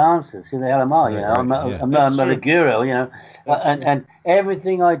all the answers. Who the hell am I? I'm not a guru. And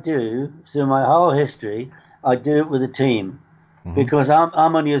everything I do through my whole history, I do it with a team, because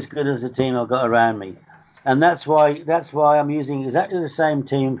I'm only as good as the team I've got around me. And that's why I'm using exactly the same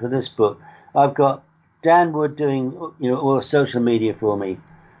team for this book. I've got Dan Wood doing all the social media for me,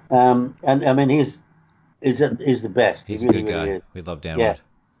 and I mean he's the best. He's he a really, good guy. really is. We love Dan Wood.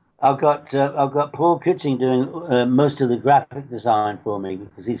 I've got Paul Kitching doing most of the graphic design for me,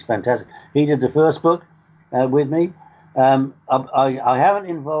 because he's fantastic. He did the first book with me. I haven't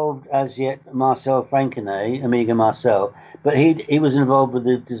involved as yet Marcel Frankenay, Amiga Marcel, but he was involved with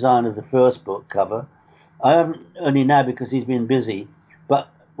the design of the first book cover. I haven't, only now because he's been busy, but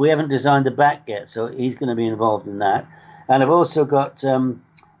we haven't designed the back yet, so he's going to be involved in that. And I've also got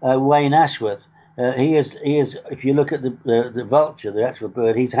Wayne Ashworth. He is. If you look at the vulture, the actual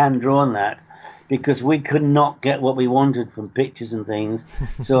bird, he's hand drawn that, because we could not get what we wanted from pictures and things.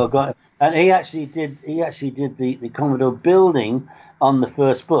 So I've got, and he actually did the Commodore building on the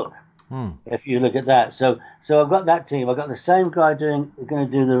first book. If you look at that, so I've got that team. I've got the same guy going to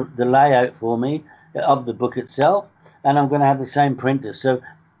do the layout for me of the book itself, and I'm going to have the same printer. So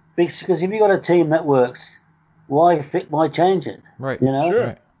because if you've got a team that works, why change it? Right.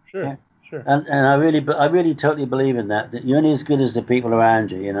 Sure. Yeah. Sure. And I really totally believe in that you're only as good as the people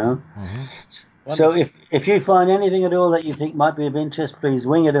around you. So if you find anything at all that you think might be of interest, please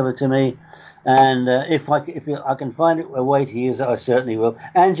wing it over to me, and if I can find a way to use it, I certainly will,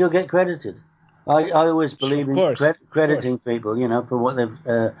 and you'll get credited. I always believe in crediting people, for what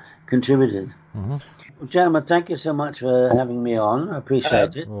they've contributed. Well, gentlemen, thank you so much for having me on. I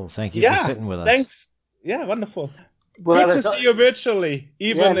appreciate it. Well, thank you for sitting with us. Thanks. Yeah, wonderful. Well, good to see you virtually,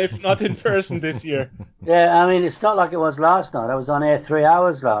 even if not in person this year. Yeah, I mean, it's not like it was last night. I was on air 3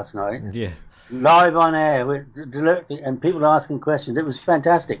 hours last night. Yeah. Live on air, and people are asking questions. It was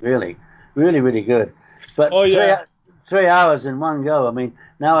fantastic, really. Really, really good. But 3 hours in one go. I mean,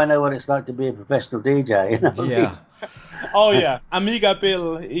 now I know what it's like to be a professional DJ. Yeah. Oh yeah, Amiga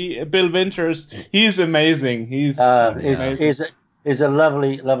Bill Winters. He's amazing. He's a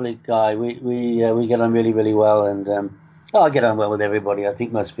lovely guy. We get on really, really well, and I get on well with everybody. I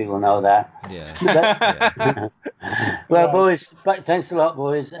think most people know that. Yeah. Well, boys, thanks a lot,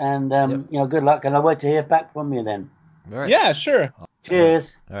 boys, and good luck. And I'll wait to hear back from you then. All right. Yeah, sure.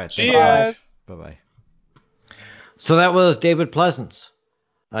 Cheers. All right. Cheers. Bye bye. So that was David Pleasance.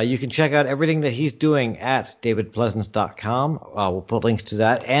 You can check out everything that he's doing at davidpleasance.com. We'll put links to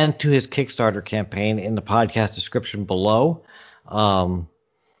that and to his Kickstarter campaign in the podcast description below.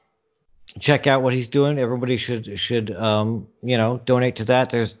 Check out what he's doing. Everybody should donate to that.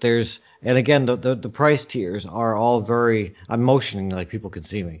 There's and again the price tiers are all very. I'm motioning like people can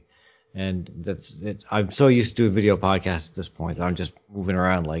see me, and that's it. I'm so used to a video podcast at this point that I'm just moving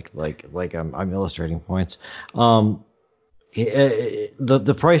around like I'm illustrating points. The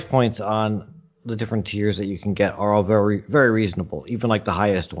price points on the different tiers that you can get are all very, very reasonable. Even like the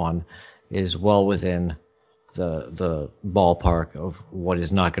highest one is well within the ballpark of what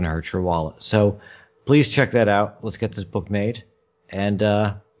is not going to hurt your wallet. So please check that out. Let's get this book made. And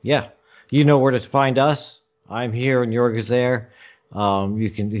you know where to find us. I'm here and Jorg is there.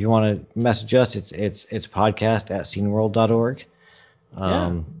 You can, if you want to message us, it's podcast@sceneworld.org.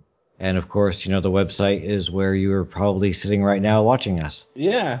 And of course, the website is where you are probably sitting right now watching us.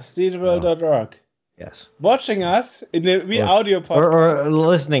 Yeah, sceneworld.org. Yes. Watching us in the audio podcast. Or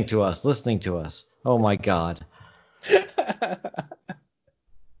listening to us. Oh my God.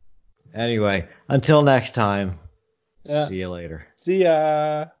 Anyway, until next time. Yeah. See you later. See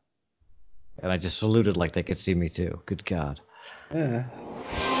ya. And I just saluted like they could see me too. Good God. Yeah.